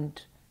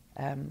found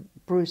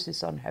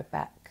bruises on her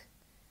back.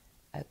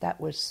 That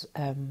was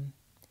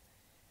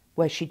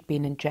where she'd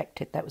been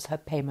injected. That was her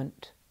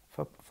payment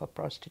for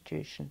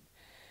prostitution.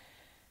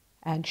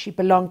 And she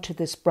belonged to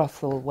this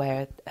brothel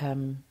where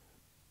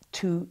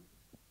 2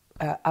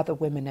 other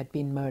women had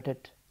been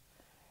murdered.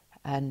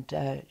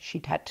 And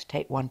she'd had to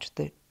take one to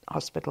the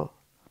hospital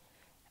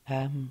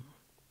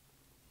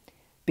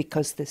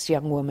because this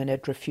young woman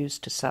had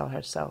refused to sell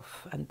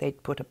herself, and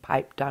they'd put a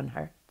pipe down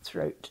her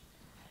throat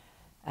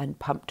and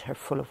pumped her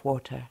full of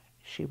water.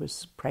 She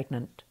was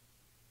pregnant.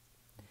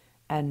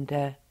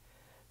 And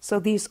so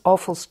these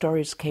awful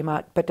stories came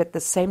out, but at the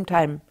same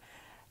time,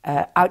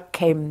 out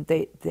came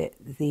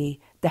the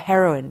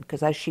heroine,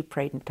 because as she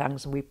prayed in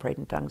tongues and we prayed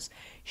in tongues,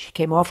 she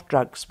came off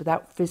drugs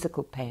without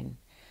physical pain.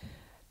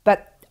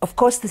 But of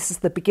course, this is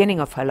the beginning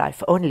of her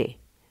life only.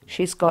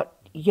 She's got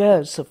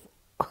years of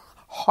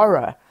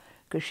horror,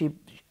 because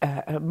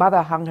her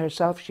mother hung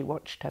herself. She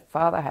watched her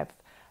father have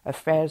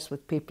affairs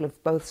with people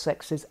of both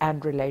sexes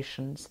and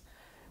relations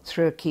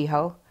through a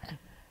keyhole.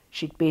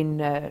 She'd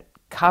been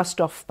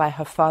cast off by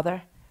her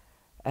father,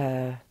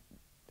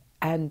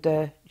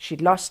 and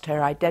she'd lost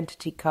her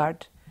identity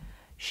card.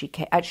 She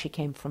actually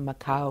came from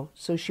Macau,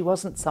 so she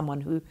wasn't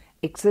someone who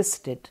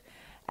existed.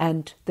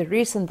 And the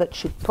reason that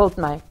she pulled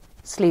my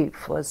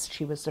sleeve was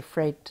she was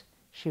afraid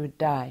she would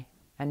die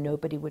and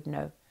nobody would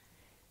know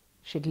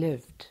she'd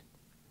lived.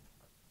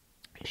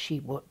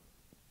 She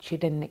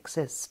didn't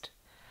exist.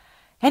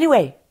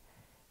 Anyway,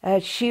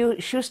 she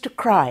used to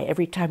cry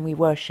every time we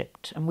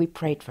worshipped, and we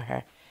prayed for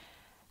her.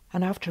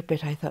 And after a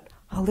bit I thought,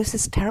 oh, this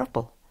is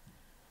terrible.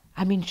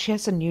 I mean, she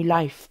has a new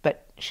life,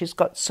 but she's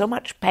got so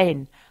much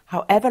pain.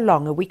 However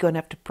long are we going to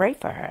have to pray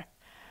for her?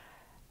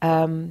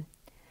 And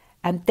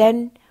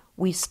then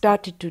we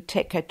started to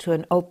take her to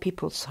an old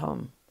people's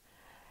home.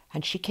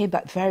 And she came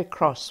back very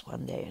cross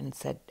one day and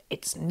said,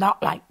 it's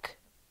not like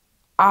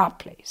our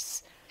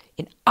place.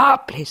 In our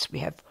place we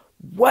have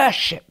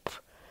worship,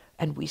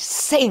 and we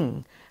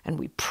sing, and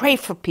we pray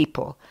for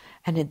people.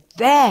 And in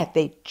there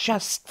they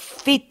just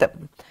feed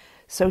them.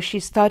 So she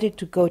started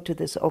to go to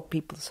this old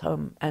people's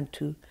home and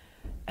to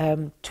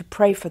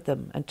pray for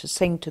them and to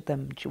sing to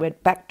them. She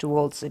went back to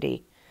Wall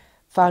City,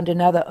 found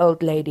another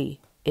old lady,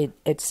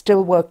 it's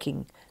still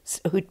working,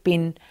 who'd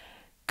been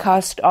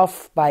cast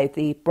off by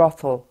the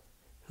brothel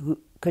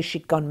because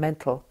she'd gone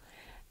mental.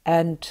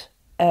 And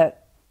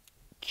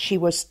she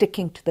was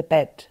sticking to the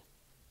bed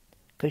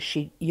because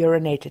she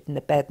urinated in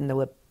the bed and there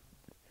were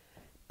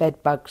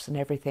bed bugs and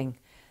everything.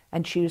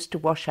 And she used to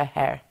wash her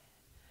hair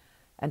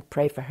and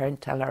pray for her and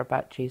tell her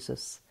about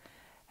Jesus.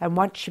 And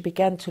once she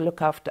began to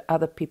look after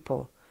other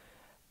people,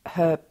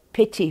 her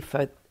pity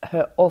for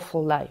her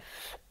awful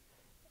life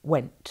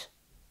went.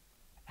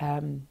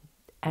 And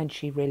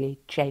she really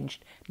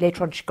changed.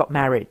 Later on she got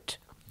married.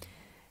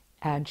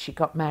 And she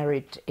got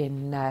married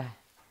in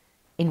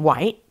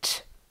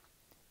white,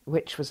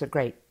 which was a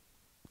great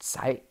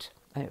sight,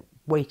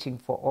 waiting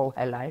for all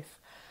her life.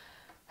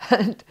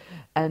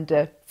 And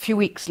a few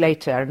weeks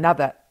later,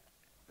 another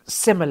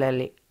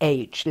similarly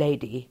aged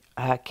lady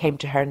came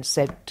to her and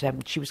said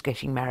she was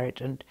getting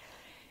married and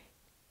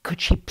could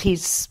she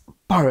please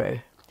borrow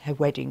her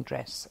wedding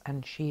dress?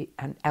 And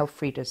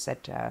Elfrida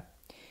said to her,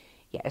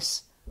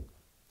 yes.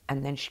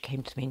 And then she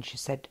came to me and she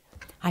said,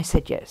 I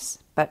said yes,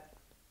 but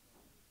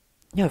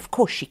no, of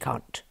course she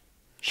can't.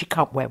 She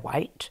can't wear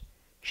white.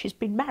 She's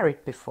been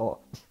married before.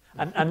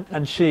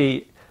 And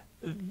she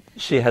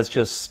has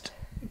just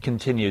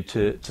continued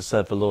to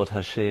serve the Lord,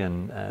 has she?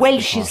 And well,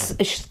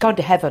 she's gone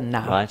to heaven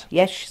now. Right.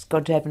 Yes, she's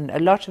gone to heaven. A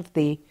lot of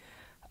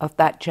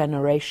that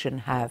generation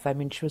have. I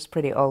mean, she was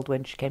pretty old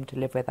when she came to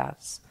live with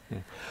us.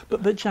 Yeah.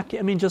 But Jackie,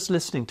 I mean, just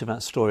listening to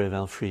that story of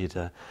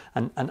Elfrida,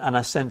 and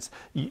I sense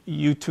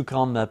you took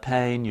on their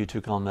pain, you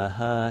took on their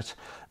hurt,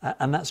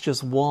 and that's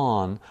just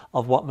one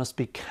of what must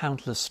be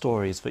countless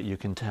stories that you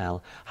can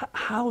tell.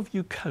 How have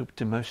you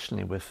coped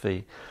emotionally with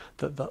the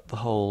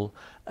whole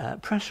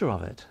pressure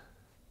of it?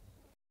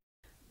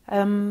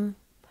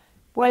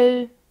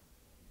 Well,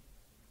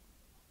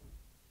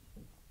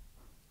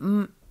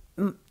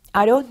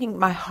 I don't think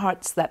my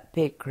heart's that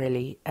big,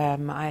 really.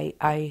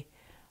 I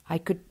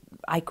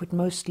could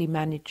mostly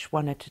manage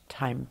one at a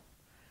time.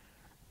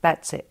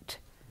 That's it.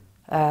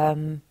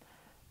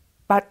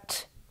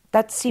 But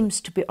that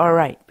seems to be all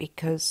right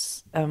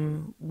because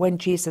when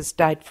Jesus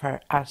died for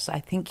us, I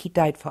think he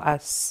died for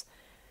us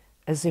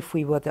as if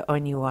we were the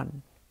only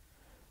one.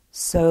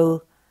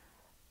 So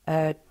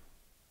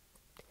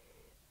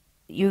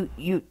you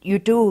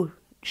do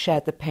share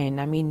the pain.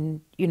 I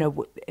mean, you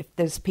know, if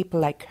there's people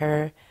like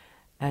her,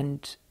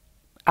 and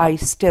I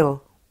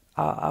still,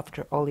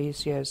 after all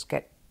these years,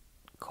 get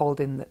called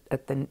in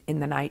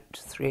the night,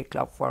 3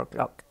 o'clock, 4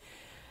 o'clock.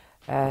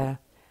 I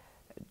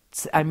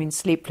mean,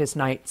 sleepless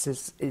nights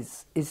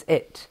is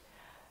it.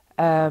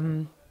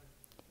 But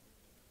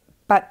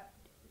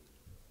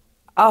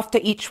after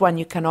each one,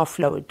 you can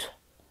offload.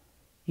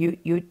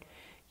 You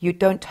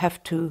don't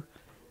have to.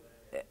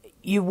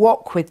 You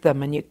walk with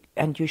them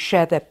and you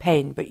share their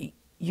pain, but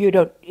you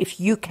don't. If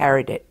you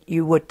carried it,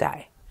 you would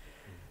die.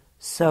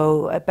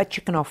 So, but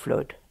you can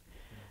offload,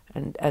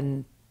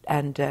 and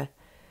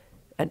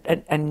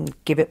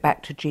give it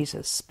back to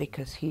Jesus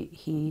because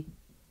he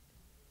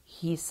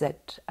said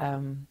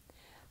that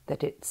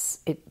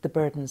the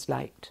burden's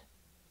light.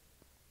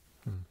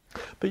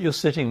 But you're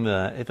sitting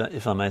there,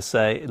 if I may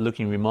say,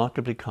 looking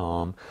remarkably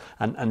calm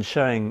and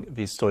sharing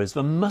these stories.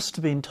 There must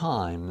have been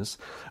times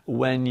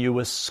when you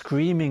were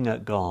screaming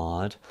at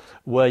God,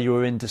 where you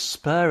were in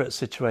despair at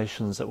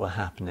situations that were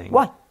happening.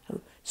 What?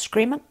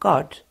 Scream at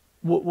God?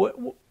 Were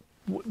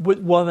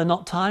there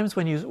not times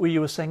when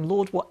you were saying,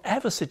 Lord,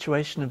 whatever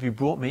situation have you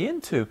brought me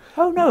into?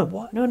 Oh,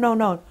 no.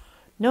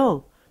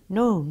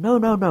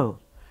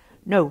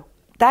 No,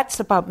 that's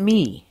about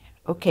me.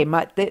 Okay,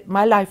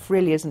 my life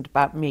really isn't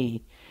about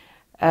me.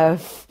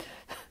 If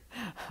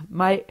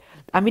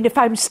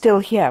I'm still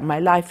here, my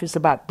life is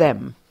about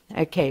them.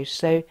 Okay,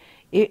 so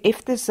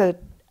if there's a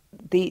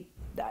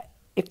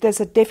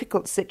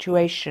difficult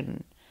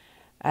situation,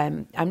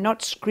 I'm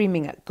not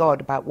screaming at God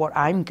about what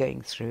I'm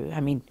going through. I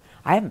mean,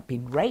 I haven't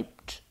been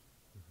raped.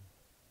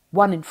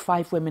 1 in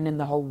 5 women in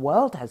the whole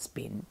world has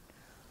been,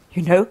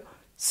 you know.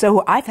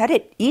 So I've had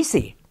it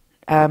easy.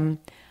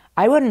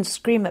 I wouldn't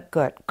scream at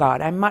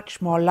God. I'm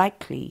much more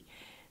likely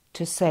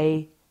to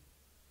say,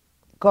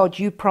 God,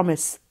 you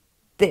promised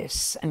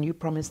this, and you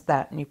promised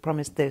that, and you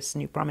promised this,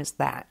 and you promised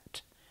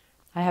that.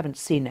 I haven't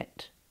seen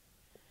it.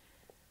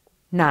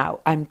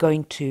 Now I'm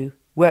going to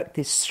work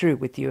this through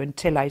with you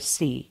until I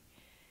see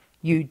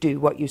you do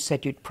what you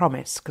said you'd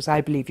promise, because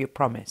I believe your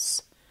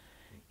promise.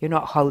 You're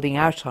not holding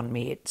out on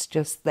me. It's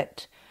just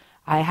that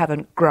I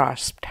haven't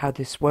grasped how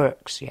this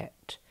works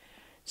yet.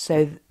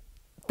 So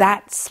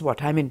that's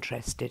what I'm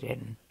interested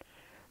in.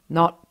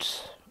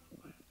 Not,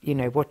 you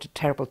know, what a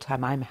terrible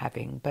time I'm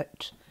having,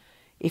 but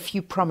if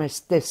you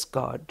promised this,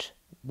 God,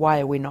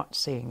 why are we not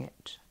seeing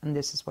it? And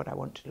this is what I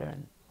want to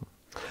learn.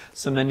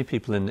 So many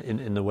people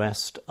in the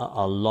West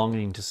are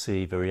longing to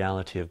see the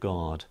reality of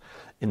God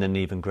in an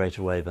even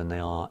greater way than they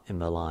are in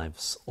their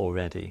lives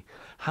already.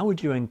 How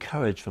would you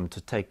encourage them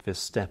to take this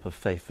step of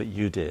faith that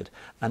you did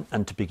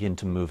and to begin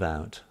to move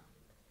out?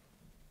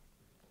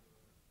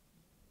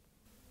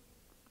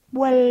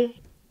 Well,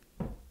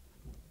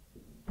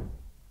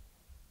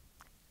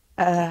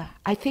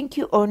 I think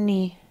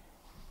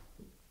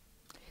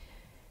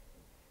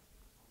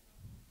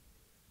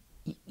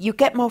you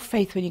get more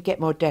faith when you get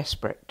more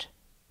desperate.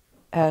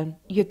 There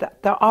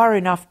are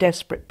enough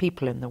desperate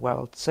people in the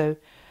world. So,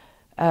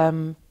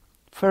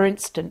 for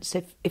instance,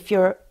 if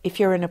you're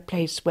in a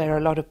place where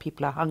a lot of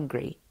people are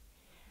hungry,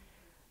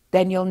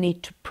 then you'll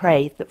need to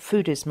pray that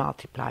food is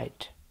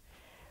multiplied.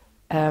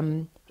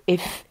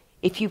 If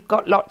you've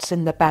got lots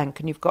in the bank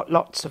and you've got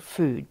lots of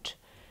food,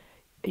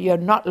 you're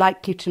not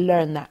likely to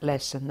learn that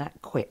lesson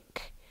that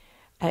quick.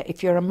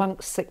 If you're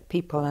amongst sick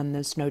people and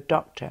there's no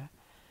doctor,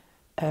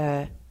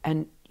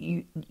 and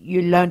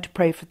you learn to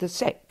pray for the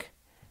sick.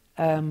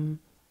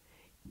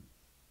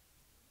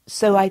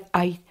 So I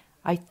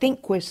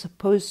think we're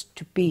supposed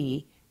to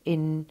be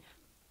in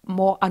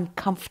more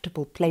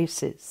uncomfortable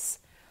places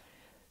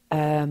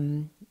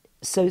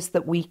so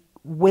that we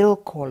will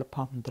call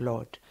upon the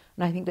Lord.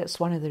 And I think that's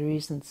one of the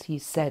reasons he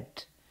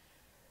said,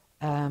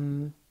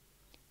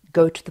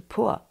 go to the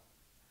poor.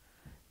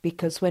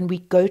 Because when we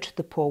go to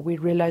the poor, we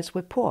realize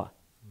we're poor.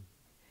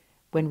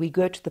 When we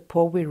go to the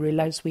poor, we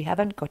realize we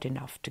haven't got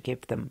enough to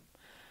give them.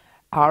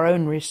 Our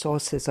own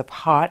resources of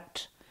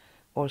heart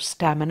or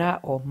stamina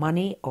or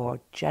money or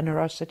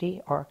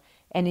generosity or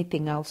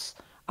anything else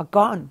are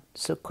gone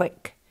so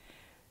quick.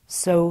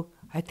 So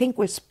I think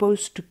we're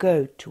supposed to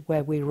go to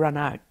where we run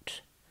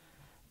out.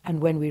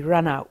 And when we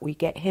run out, we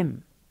get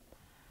him.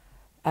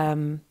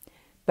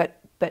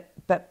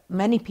 But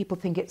many people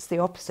think it's the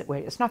opposite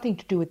way. It's nothing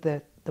to do with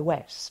the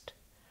West.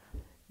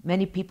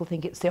 Many people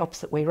think it's the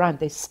opposite way around.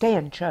 They stay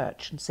in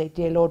church and say,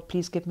 "Dear Lord,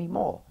 please give me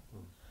more."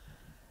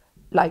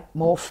 Like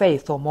more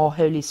faith or more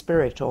Holy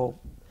Spirit, or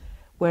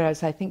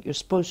whereas I think you're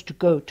supposed to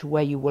go to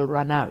where you will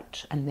run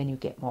out and then you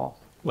get more.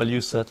 Well,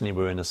 you certainly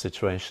were in a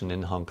situation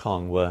in Hong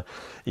Kong where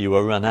you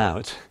were run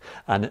out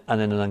and in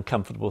an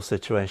uncomfortable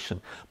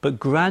situation. But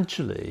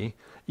gradually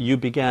you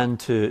began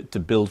to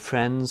build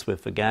friends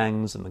with the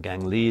gangs and the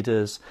gang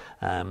leaders.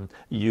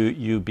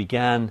 You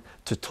began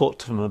to talk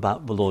to them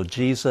about the Lord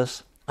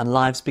Jesus, and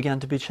lives began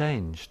to be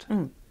changed.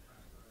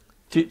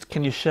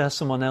 Can you share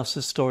someone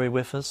else's story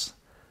with us?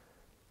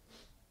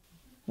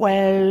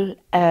 Well,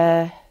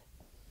 I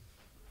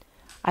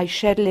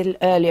shared a little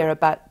earlier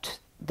about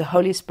the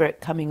Holy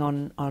Spirit coming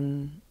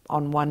on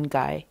one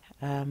guy,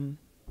 and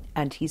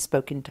he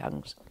spoke in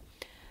tongues,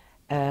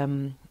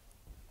 and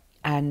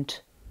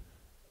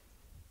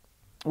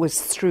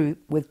was through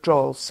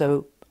withdrawal.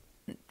 So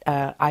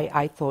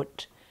I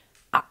thought,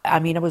 I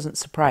mean, I wasn't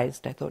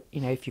surprised. I thought,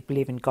 if you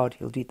believe in God,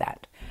 he'll do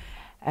that.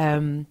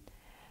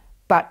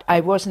 But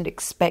I wasn't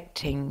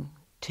expecting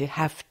to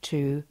have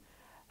to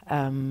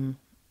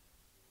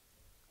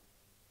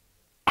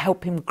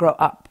help him grow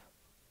up.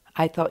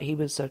 I thought he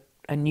was a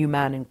new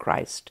man in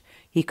Christ.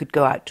 He could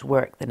go out to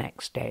work the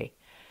next day.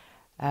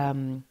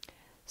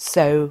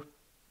 So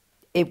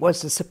it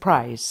was a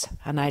surprise,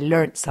 and I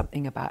learned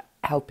something about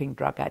helping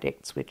drug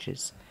addicts, which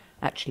is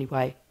actually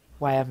why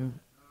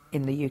I'm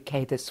in the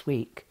UK this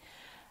week.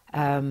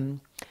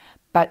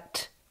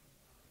 But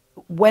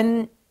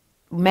when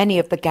many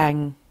of the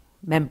gang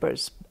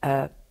members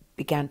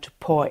began to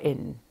pour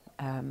in,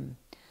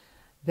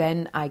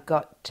 then I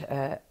got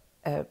a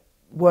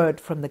word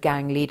from the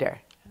gang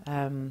leader.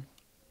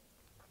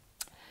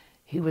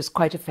 He was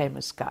quite a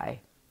famous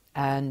guy,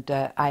 and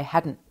I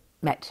hadn't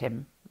met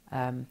him.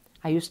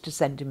 I used to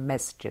send him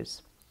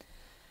messages.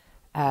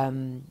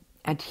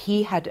 And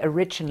he had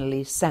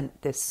originally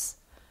sent this,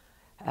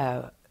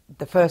 the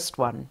first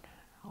one,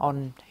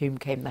 on whom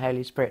came the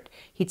Holy Spirit.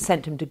 He'd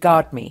sent him to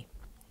guard me,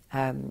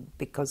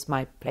 because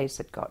my place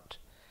had got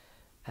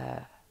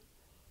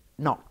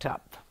knocked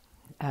up.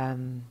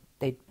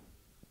 They'd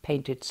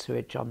painted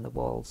sewage on the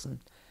walls and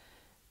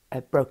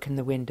broken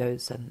the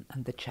windows and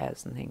the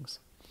chairs and things.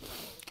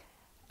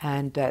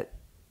 And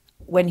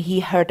when he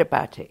heard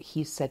about it,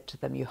 he said to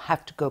them, "You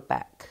have to go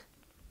back,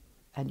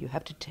 and you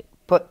have to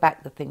put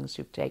back the things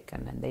you've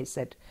taken." And they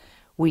said,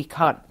 "We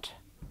can't,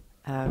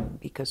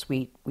 because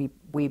we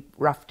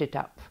roughed it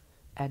up,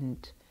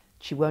 and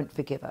she won't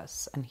forgive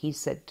us." And he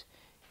said,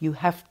 "You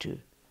have to.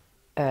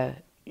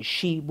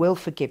 She will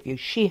forgive you.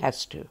 She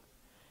has to,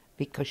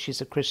 because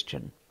she's a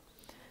Christian."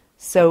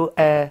 So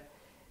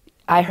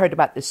I heard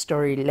about this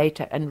story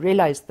later and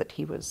realized that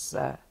he was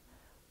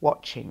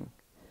watching.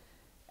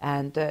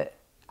 And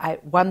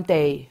one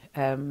day,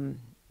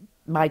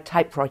 my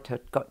typewriter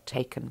got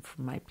taken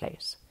from my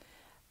place,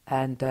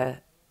 and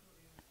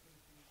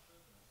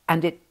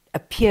it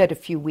appeared a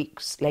few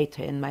weeks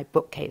later in my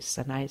bookcase.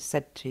 And I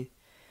said to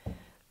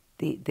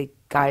the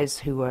guys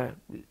who were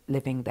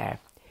living there,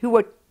 who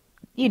were,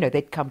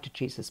 they'd come to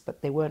Jesus,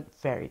 but they weren't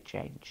very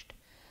changed.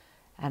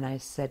 And I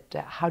said,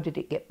 "How did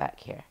it get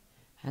back here?"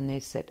 And they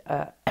said,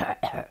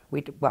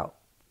 we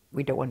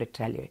don't want to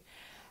tell you.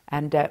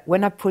 And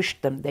when I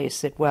pushed them, they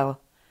said, "Well,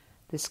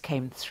 this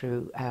came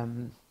through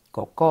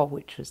Gogo,"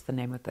 which was the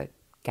name of the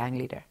gang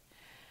leader.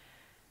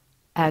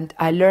 And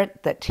I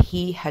learnt that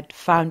he had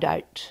found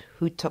out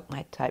who took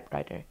my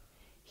typewriter.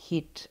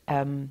 He'd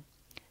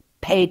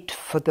paid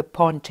for the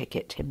pawn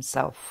ticket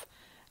himself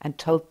and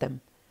told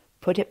them,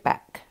 "Put it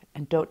back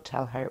and don't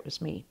tell her it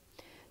was me."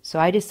 So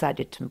I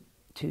decided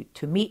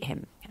to meet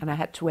him, and I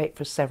had to wait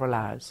for several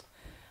hours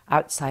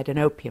outside an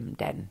opium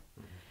den,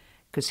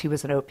 because he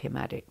was an opium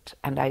addict,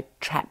 and I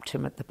trapped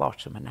him at the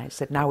bottom, and I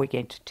said, "Now we're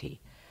going to tea."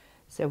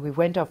 So we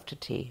went off to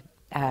tea,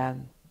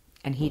 and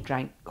he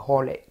drank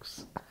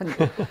Horlicks,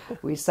 and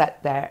we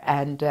sat there,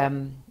 and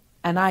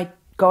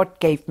God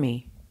gave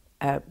me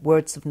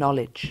words of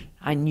knowledge.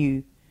 I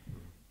knew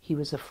he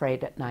was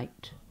afraid at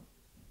night.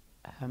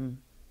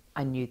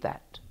 I knew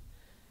that,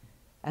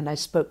 and I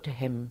spoke to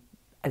him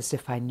as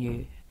if I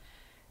knew.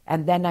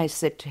 And then I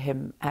said to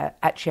him,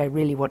 "Actually, I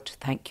really want to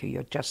thank you.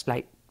 You're just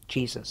like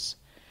Jesus.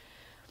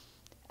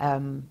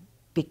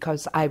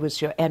 Because I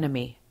was your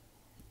enemy,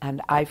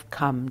 and I've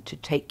come to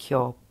take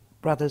your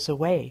brothers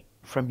away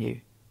from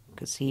you,"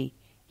 because he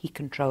he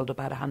controlled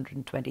about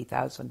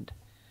 120,000.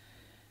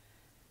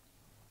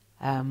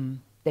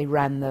 They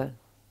ran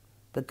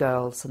the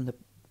girls and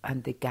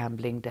the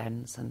gambling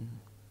dens and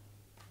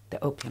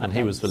the opium And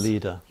dens. he was the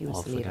leader He was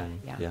of the the leader,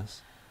 gang, yeah.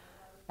 yes.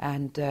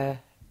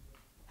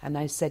 And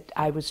I said,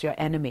 I was your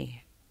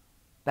enemy,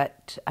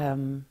 but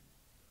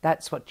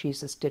that's what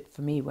Jesus did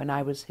for me when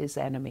I was his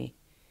enemy.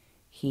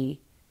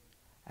 He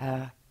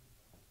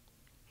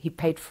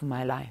paid for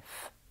my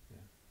life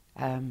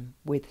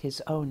with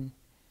his own,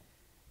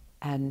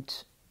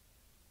 and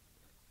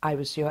I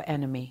was your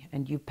enemy,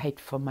 and you paid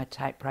for my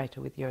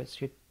typewriter with yours.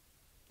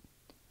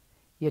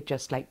 You're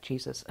just like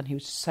Jesus. And he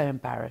was so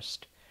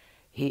embarrassed.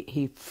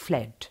 He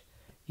fled,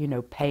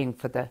 paying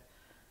for the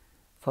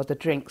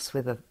drinks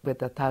with a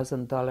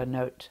 $1,000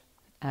 note.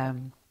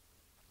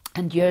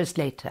 And years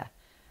later,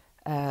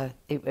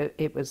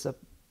 it was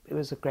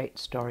a great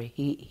story.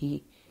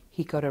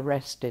 He got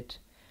arrested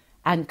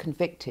and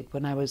convicted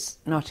when I was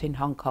not in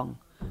Hong Kong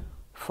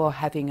for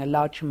having a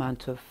large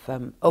amount of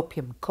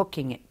opium,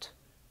 cooking it.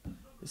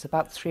 It was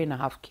about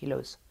 3.5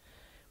 kilos,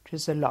 which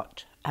is a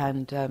lot.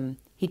 And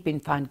he'd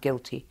been found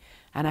guilty.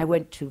 And I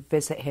went to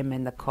visit him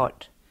in the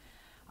court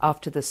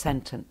after the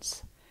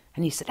sentence.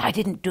 And he said, I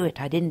didn't do it.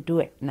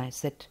 And I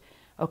said,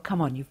 oh,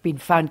 come on, you've been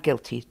found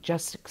guilty.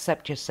 Just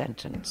accept your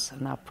sentence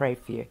and I'll pray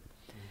for you.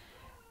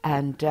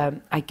 And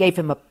I gave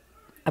him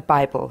a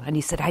Bible. And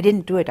he said, I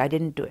didn't do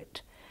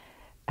it.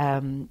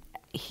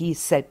 He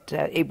said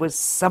it was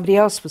somebody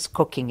else was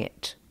cooking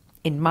it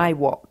in my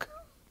wok.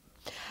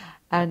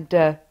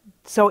 And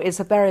so it's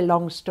a very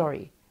long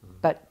story.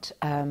 But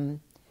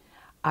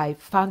I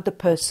found the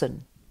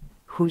person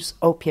whose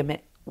opium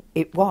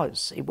it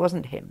was. It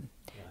wasn't him.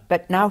 Yeah.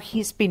 But now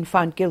he's been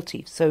found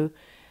guilty. So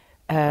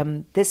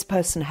this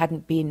person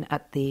hadn't been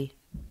at the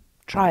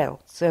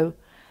trial. So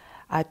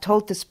I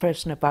told this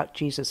person about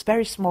Jesus,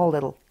 very small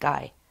little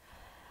guy,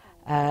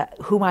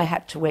 whom I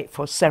had to wait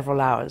for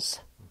several hours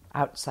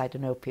outside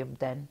an opium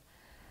den.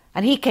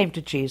 And he came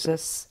to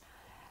Jesus,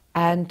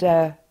 and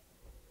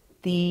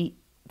the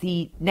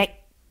next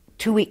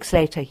 2 weeks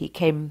later he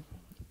came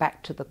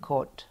back to the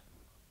court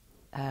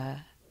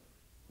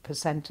for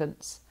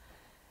sentence,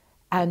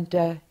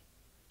 and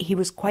he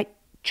was quite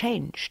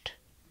changed.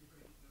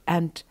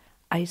 And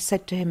I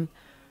said to him,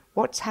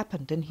 what's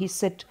happened? And he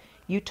said,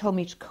 you told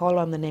me to call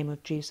on the name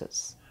of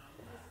Jesus.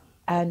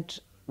 And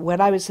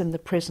when I was in the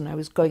prison, I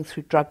was going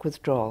through drug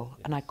withdrawal,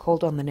 and I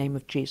called on the name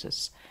of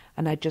Jesus,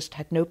 and I just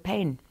had no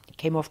pain. I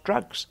came off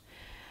drugs.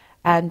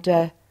 And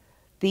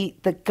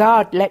the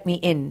guard let me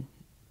in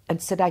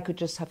and said I could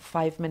just have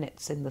 5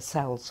 minutes in the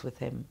cells with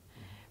him.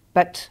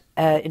 But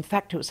in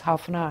fact, it was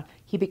half an hour.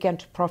 He began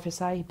to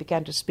prophesy. He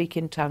began to speak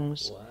in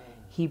tongues. Wow.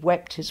 He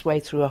wept his way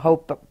through a whole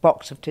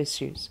box of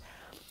tissues.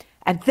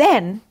 And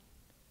then,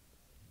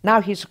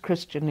 now he's a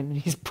Christian and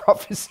he's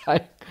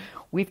prophesying.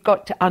 We've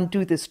got to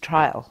undo this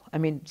trial. I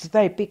mean, it's a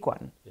very big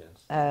one.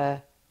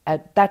 Yes.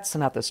 That's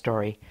another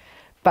story.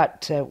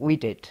 But we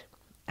did.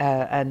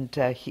 And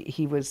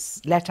he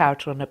was let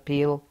out on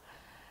appeal.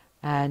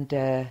 And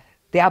the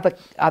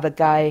other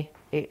guy,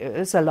 it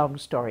was a long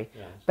story.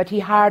 Yes. But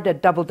he hired a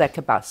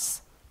double-decker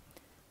bus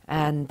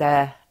and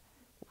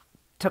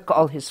took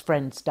all his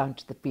friends down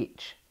to the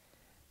beach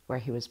where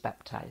he was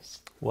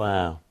baptized.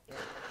 Wow.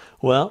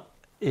 Well,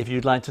 if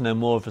you'd like to know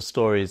more of the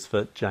stories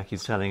that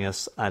Jackie's telling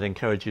us, I'd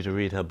encourage you to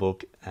read her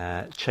book,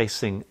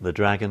 Chasing the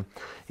Dragon.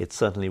 It's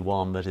certainly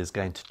one that is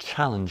going to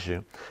challenge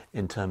you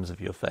in terms of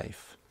your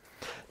faith.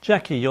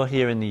 Jackie, you're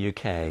here in the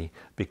UK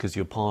because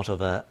you're part of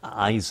a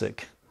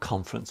Isaac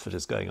conference that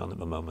is going on at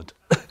the moment.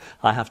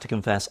 I have to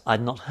confess,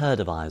 I'd not heard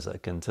of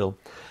Isaac until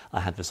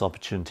I had this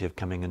opportunity of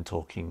coming and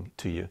talking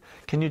to you.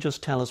 Can you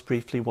just tell us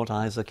briefly what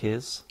Isaac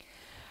is?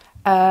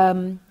 Let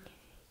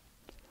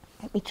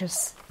me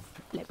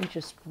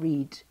just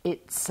read.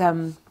 It's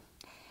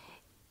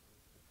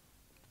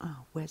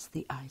where's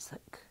the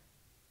Isaac?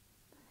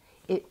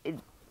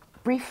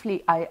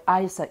 Briefly,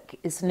 Isaac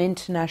is an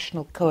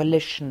international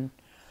coalition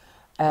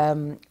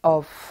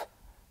of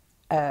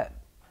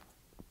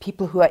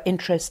people who are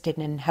interested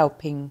in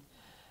helping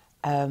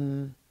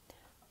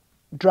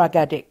drug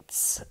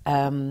addicts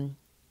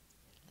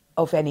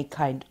of any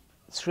kind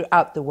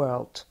throughout the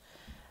world.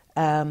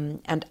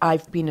 And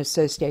I've been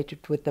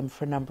associated with them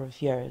for a number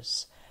of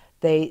years.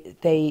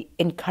 They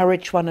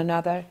encourage one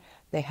another.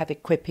 They have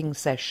equipping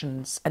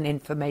sessions and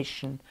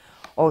information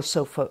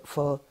also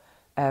for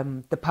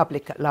the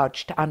public at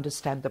large to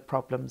understand the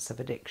problems of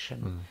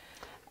addiction.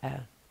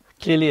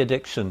 Clearly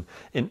addiction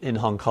in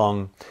Hong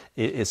Kong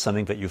is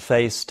something that you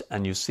faced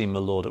and you've seen the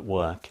Lord at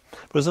work.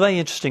 There's a very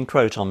interesting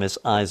quote on this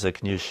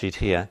Isaac news sheet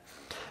here,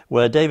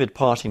 where David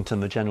Partington,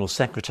 the General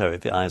Secretary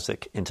of the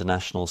Isaac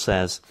International,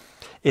 says,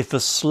 if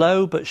the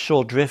slow but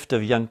sure drift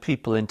of young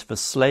people into the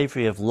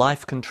slavery of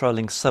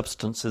life-controlling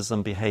substances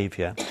and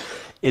behaviour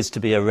is to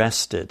be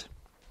arrested,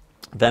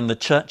 then the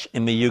Church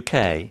in the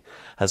UK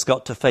has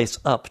got to face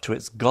up to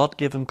its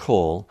God-given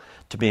call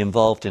to be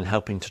involved in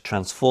helping to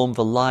transform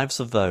the lives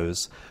of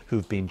those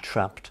who've been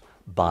trapped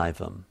by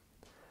them.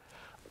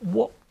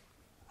 What,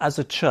 as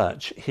a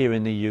church here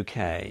in the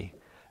UK,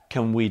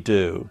 can we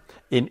do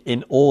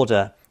in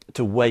order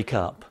to wake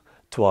up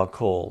to our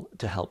call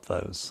to help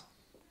those?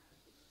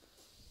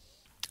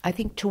 I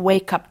think to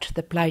wake up to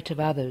the plight of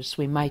others,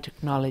 we might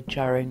acknowledge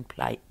our own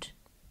plight.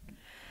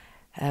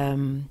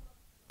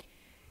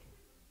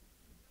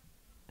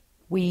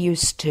 We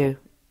used to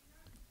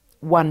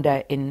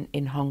wonder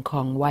in Hong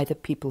Kong why the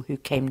people who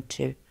came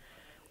to,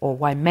 or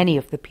why many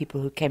of the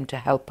people who came to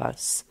help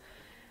us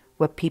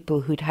were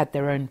people who'd had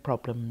their own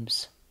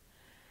problems.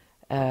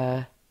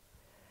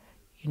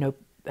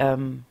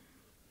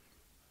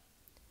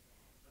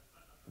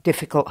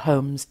 Difficult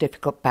homes,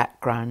 difficult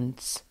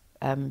backgrounds,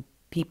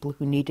 people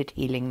who needed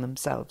healing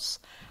themselves.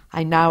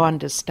 I now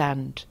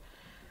understand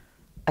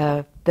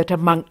that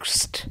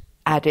amongst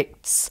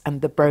addicts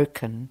and the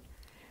broken,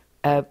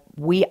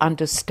 we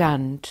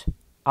understand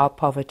our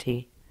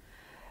poverty,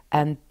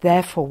 and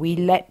therefore we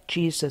let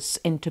Jesus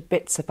into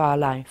bits of our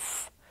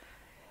life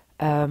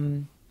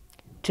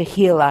to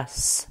heal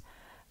us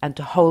and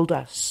to hold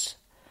us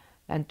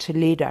and to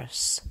lead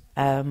us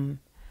and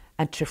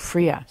to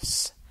free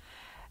us.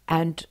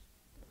 And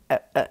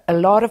a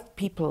lot of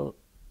people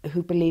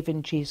who believe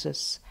in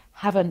Jesus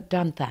haven't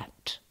done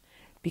that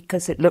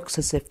because it looks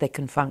as if they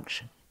can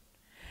function.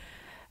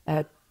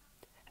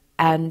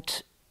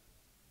 And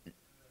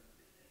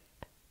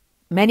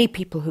many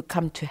people who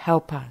come to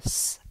help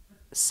us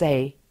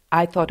say,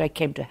 I thought I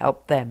came to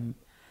help them,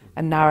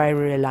 and now I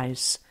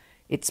realize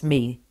it's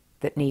me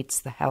that needs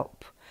the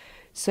help.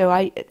 So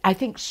I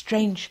think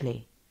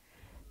strangely,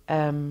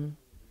 when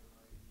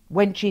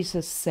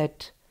Jesus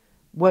said,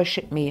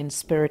 worship me in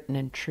spirit and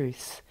in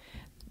truth,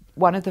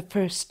 one of the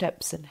first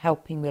steps in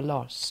helping the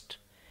lost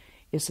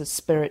is a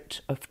spirit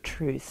of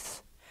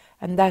truth.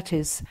 And that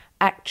is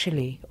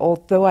actually,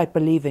 although I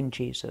believe in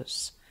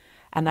Jesus,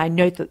 and I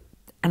know the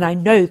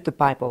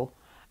Bible,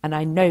 and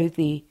I know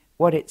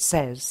what it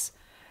says,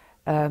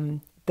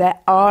 there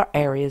are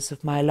areas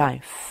of my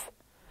life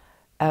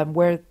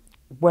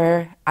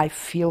where I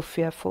feel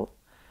fearful,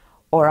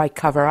 or I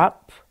cover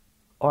up,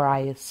 or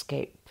I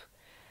escape.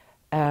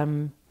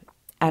 And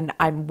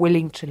I'm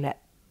willing to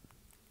let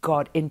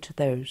God into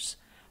those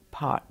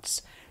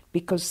parts,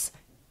 because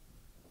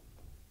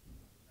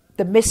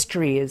the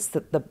mystery is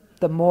that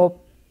the more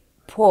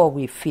poor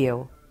we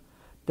feel,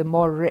 the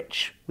more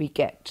rich we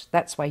get.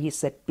 That's why he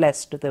said,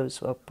 blessed are those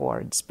who are poor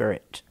in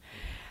spirit.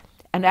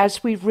 And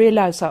as we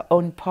realize our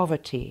own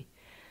poverty,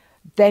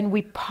 then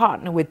we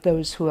partner with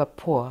those who are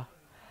poor.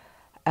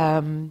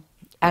 And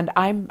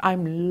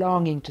I'm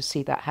longing to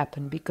see that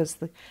happen, because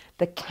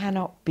there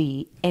cannot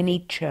be any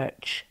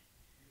church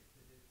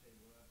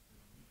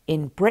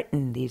in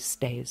Britain these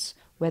days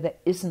where there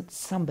isn't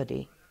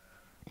somebody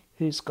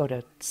who's got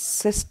a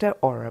sister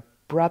or a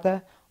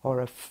brother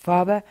or a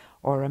father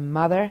or a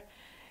mother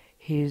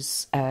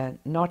who's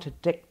not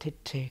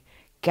addicted to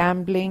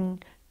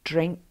gambling,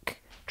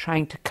 drink,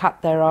 trying to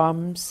cut their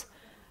arms,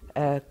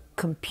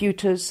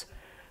 computers,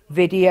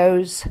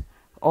 videos,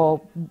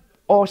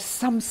 or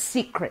some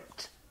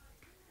secret.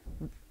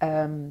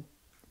 And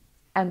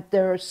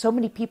there are so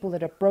many people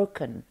that are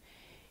broken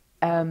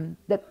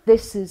that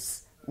this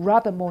is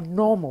rather more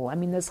normal. I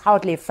mean, there's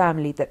hardly a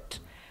family that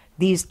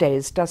these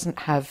days doesn't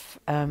have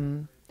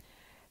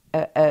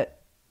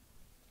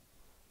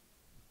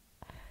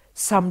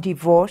some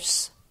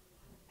divorce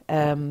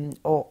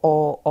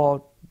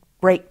or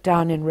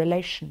breakdown in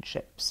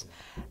relationships.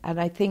 And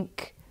I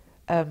think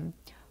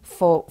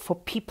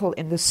for people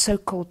in the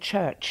so-called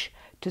church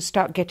to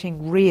start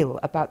getting real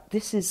about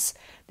this is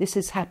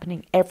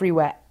happening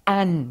everywhere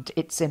and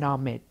it's in our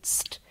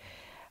midst.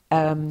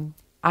 I'm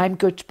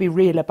going to be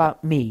real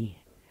about me.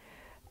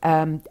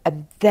 And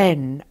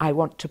then I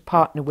want to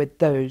partner with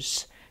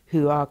those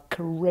who are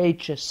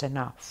courageous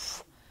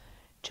enough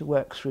to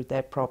work through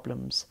their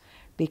problems,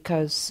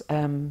 because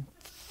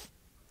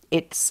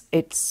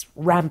it's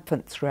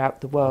rampant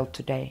throughout the world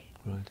today.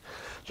 Right.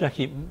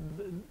 Jackie,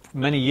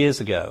 many years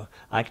ago,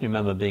 I can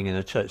remember being in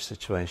a church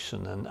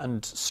situation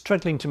and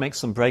struggling to make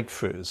some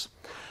breakthroughs.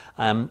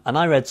 And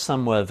I read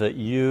somewhere that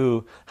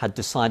you had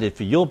decided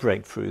for your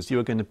breakthroughs you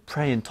were going to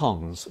pray in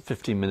tongues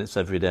 15 minutes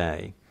every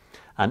day.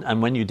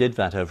 And when you did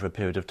that over a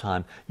period of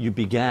time, you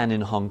began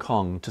in Hong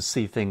Kong to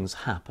see things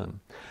happen.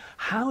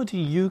 How do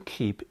you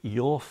keep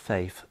your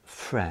faith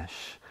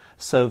fresh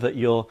so that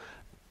you're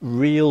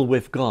real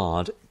with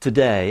God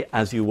today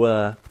as you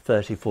were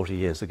 30, 40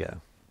 years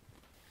ago?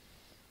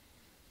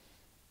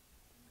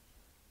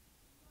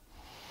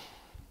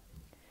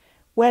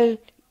 Well,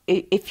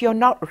 if you're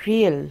not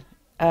real,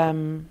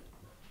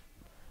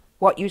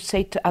 what you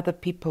say to other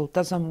people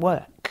doesn't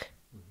work.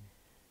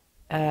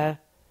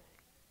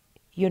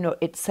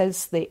 It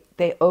says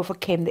they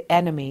overcame the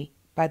enemy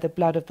by the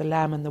blood of the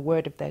Lamb and the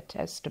word of their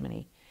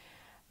testimony.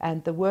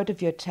 And the word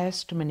of your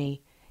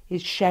testimony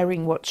is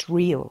sharing what's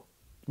real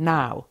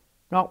now.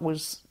 We've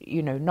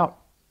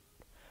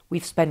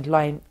spent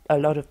a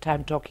lot of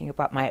time talking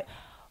about my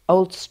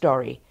old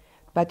story,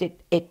 but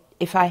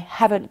if I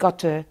haven't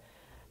got a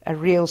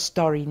real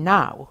story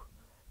now,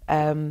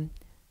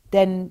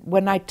 then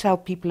when I tell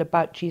people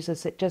about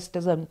Jesus, it just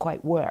doesn't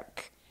quite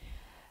work.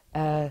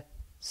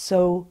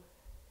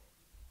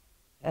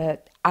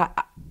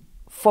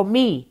 For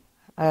me,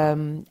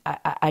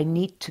 I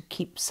need to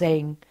keep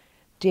saying,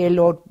 "Dear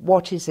Lord,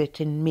 what is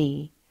it in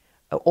me,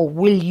 or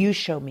will you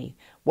show me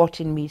what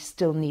in me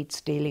still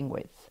needs dealing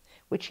with?"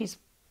 Which He's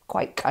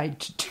quite kind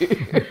to do.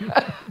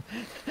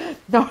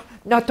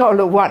 Not all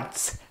at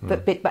once,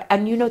 but bit by.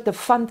 And the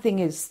fun thing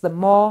is, the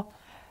more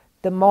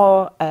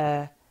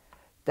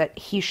that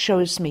He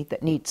shows me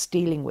that needs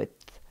dealing with,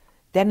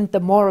 then the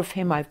more of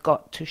Him I've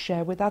got to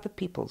share with other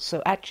people.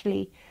 So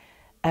actually,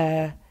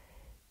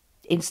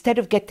 instead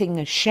of getting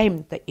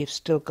ashamed that you've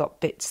still got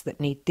bits that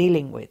need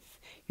dealing with,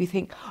 you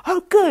think,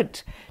 "Oh,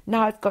 good!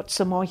 Now I've got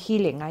some more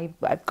healing.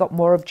 I've got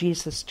more of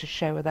Jesus to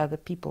share with other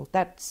people."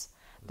 That's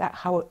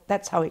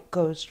how it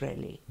goes,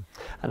 really.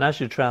 And as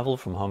you travel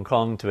from Hong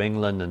Kong to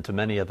England and to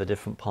many other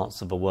different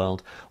parts of the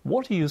world,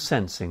 what are you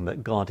sensing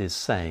that God is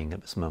saying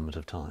at this moment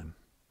of time?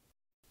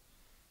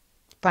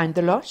 Find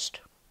the lost,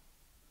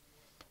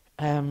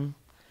 and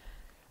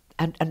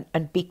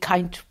be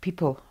kind to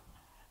people,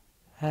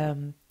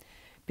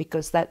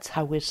 because that's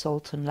how we're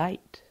salt and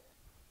light.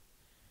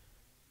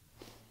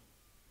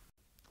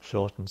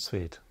 Short and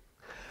sweet.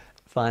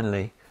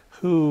 Finally,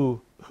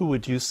 who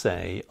would you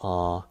say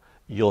are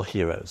your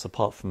heroes,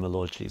 apart from the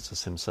Lord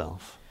Jesus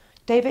Himself?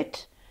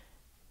 David,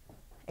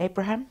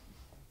 Abraham.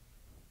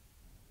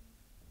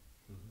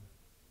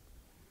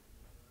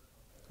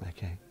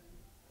 Okay.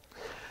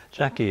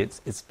 Jackie,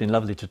 it's been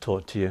lovely to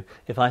talk to you.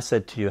 If I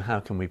said to you,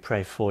 how can we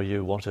pray for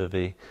you? What are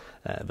the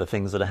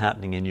things that are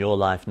happening in your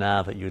life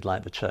now that you'd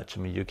like the church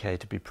in the UK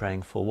to be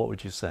praying for? What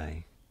would you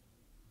say?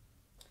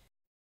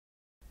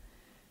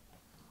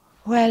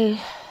 Well,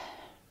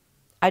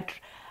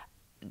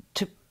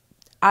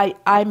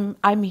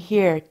 I'm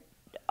here,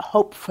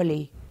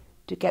 hopefully,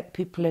 to get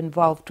people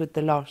involved with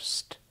the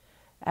lost,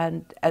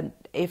 and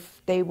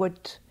if they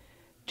would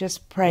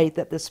just pray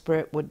that the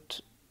Spirit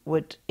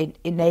would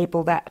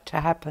enable that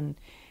to happen,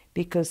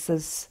 because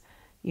there's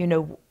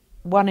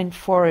 1 in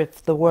 4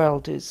 of the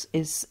world is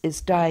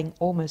dying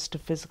almost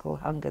of physical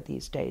hunger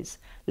these days,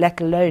 let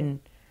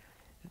alone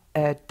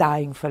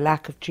dying for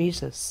lack of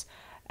Jesus,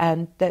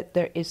 and that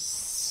there is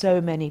so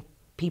many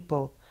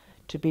people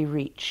to be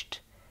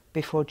reached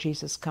before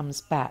Jesus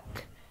comes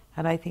back,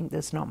 and I think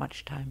there's not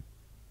much time.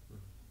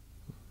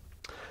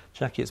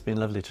 Jackie, it's been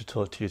lovely to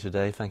talk to you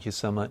today. Thank you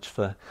so much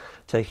for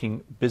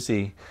taking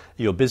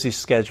your busy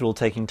schedule,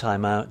 taking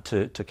time out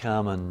to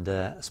come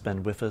and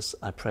spend with us.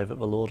 I pray that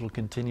the Lord will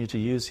continue to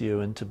use you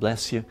and to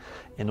bless you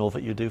in all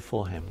that you do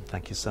for Him.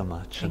 Thank you so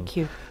much. Thank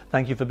you.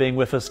 Thank you for being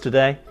with us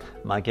today.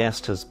 My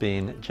guest has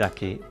been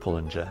Jackie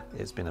Pullinger.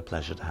 It's been a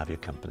pleasure to have your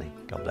company.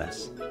 God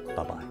bless.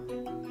 Bye-bye.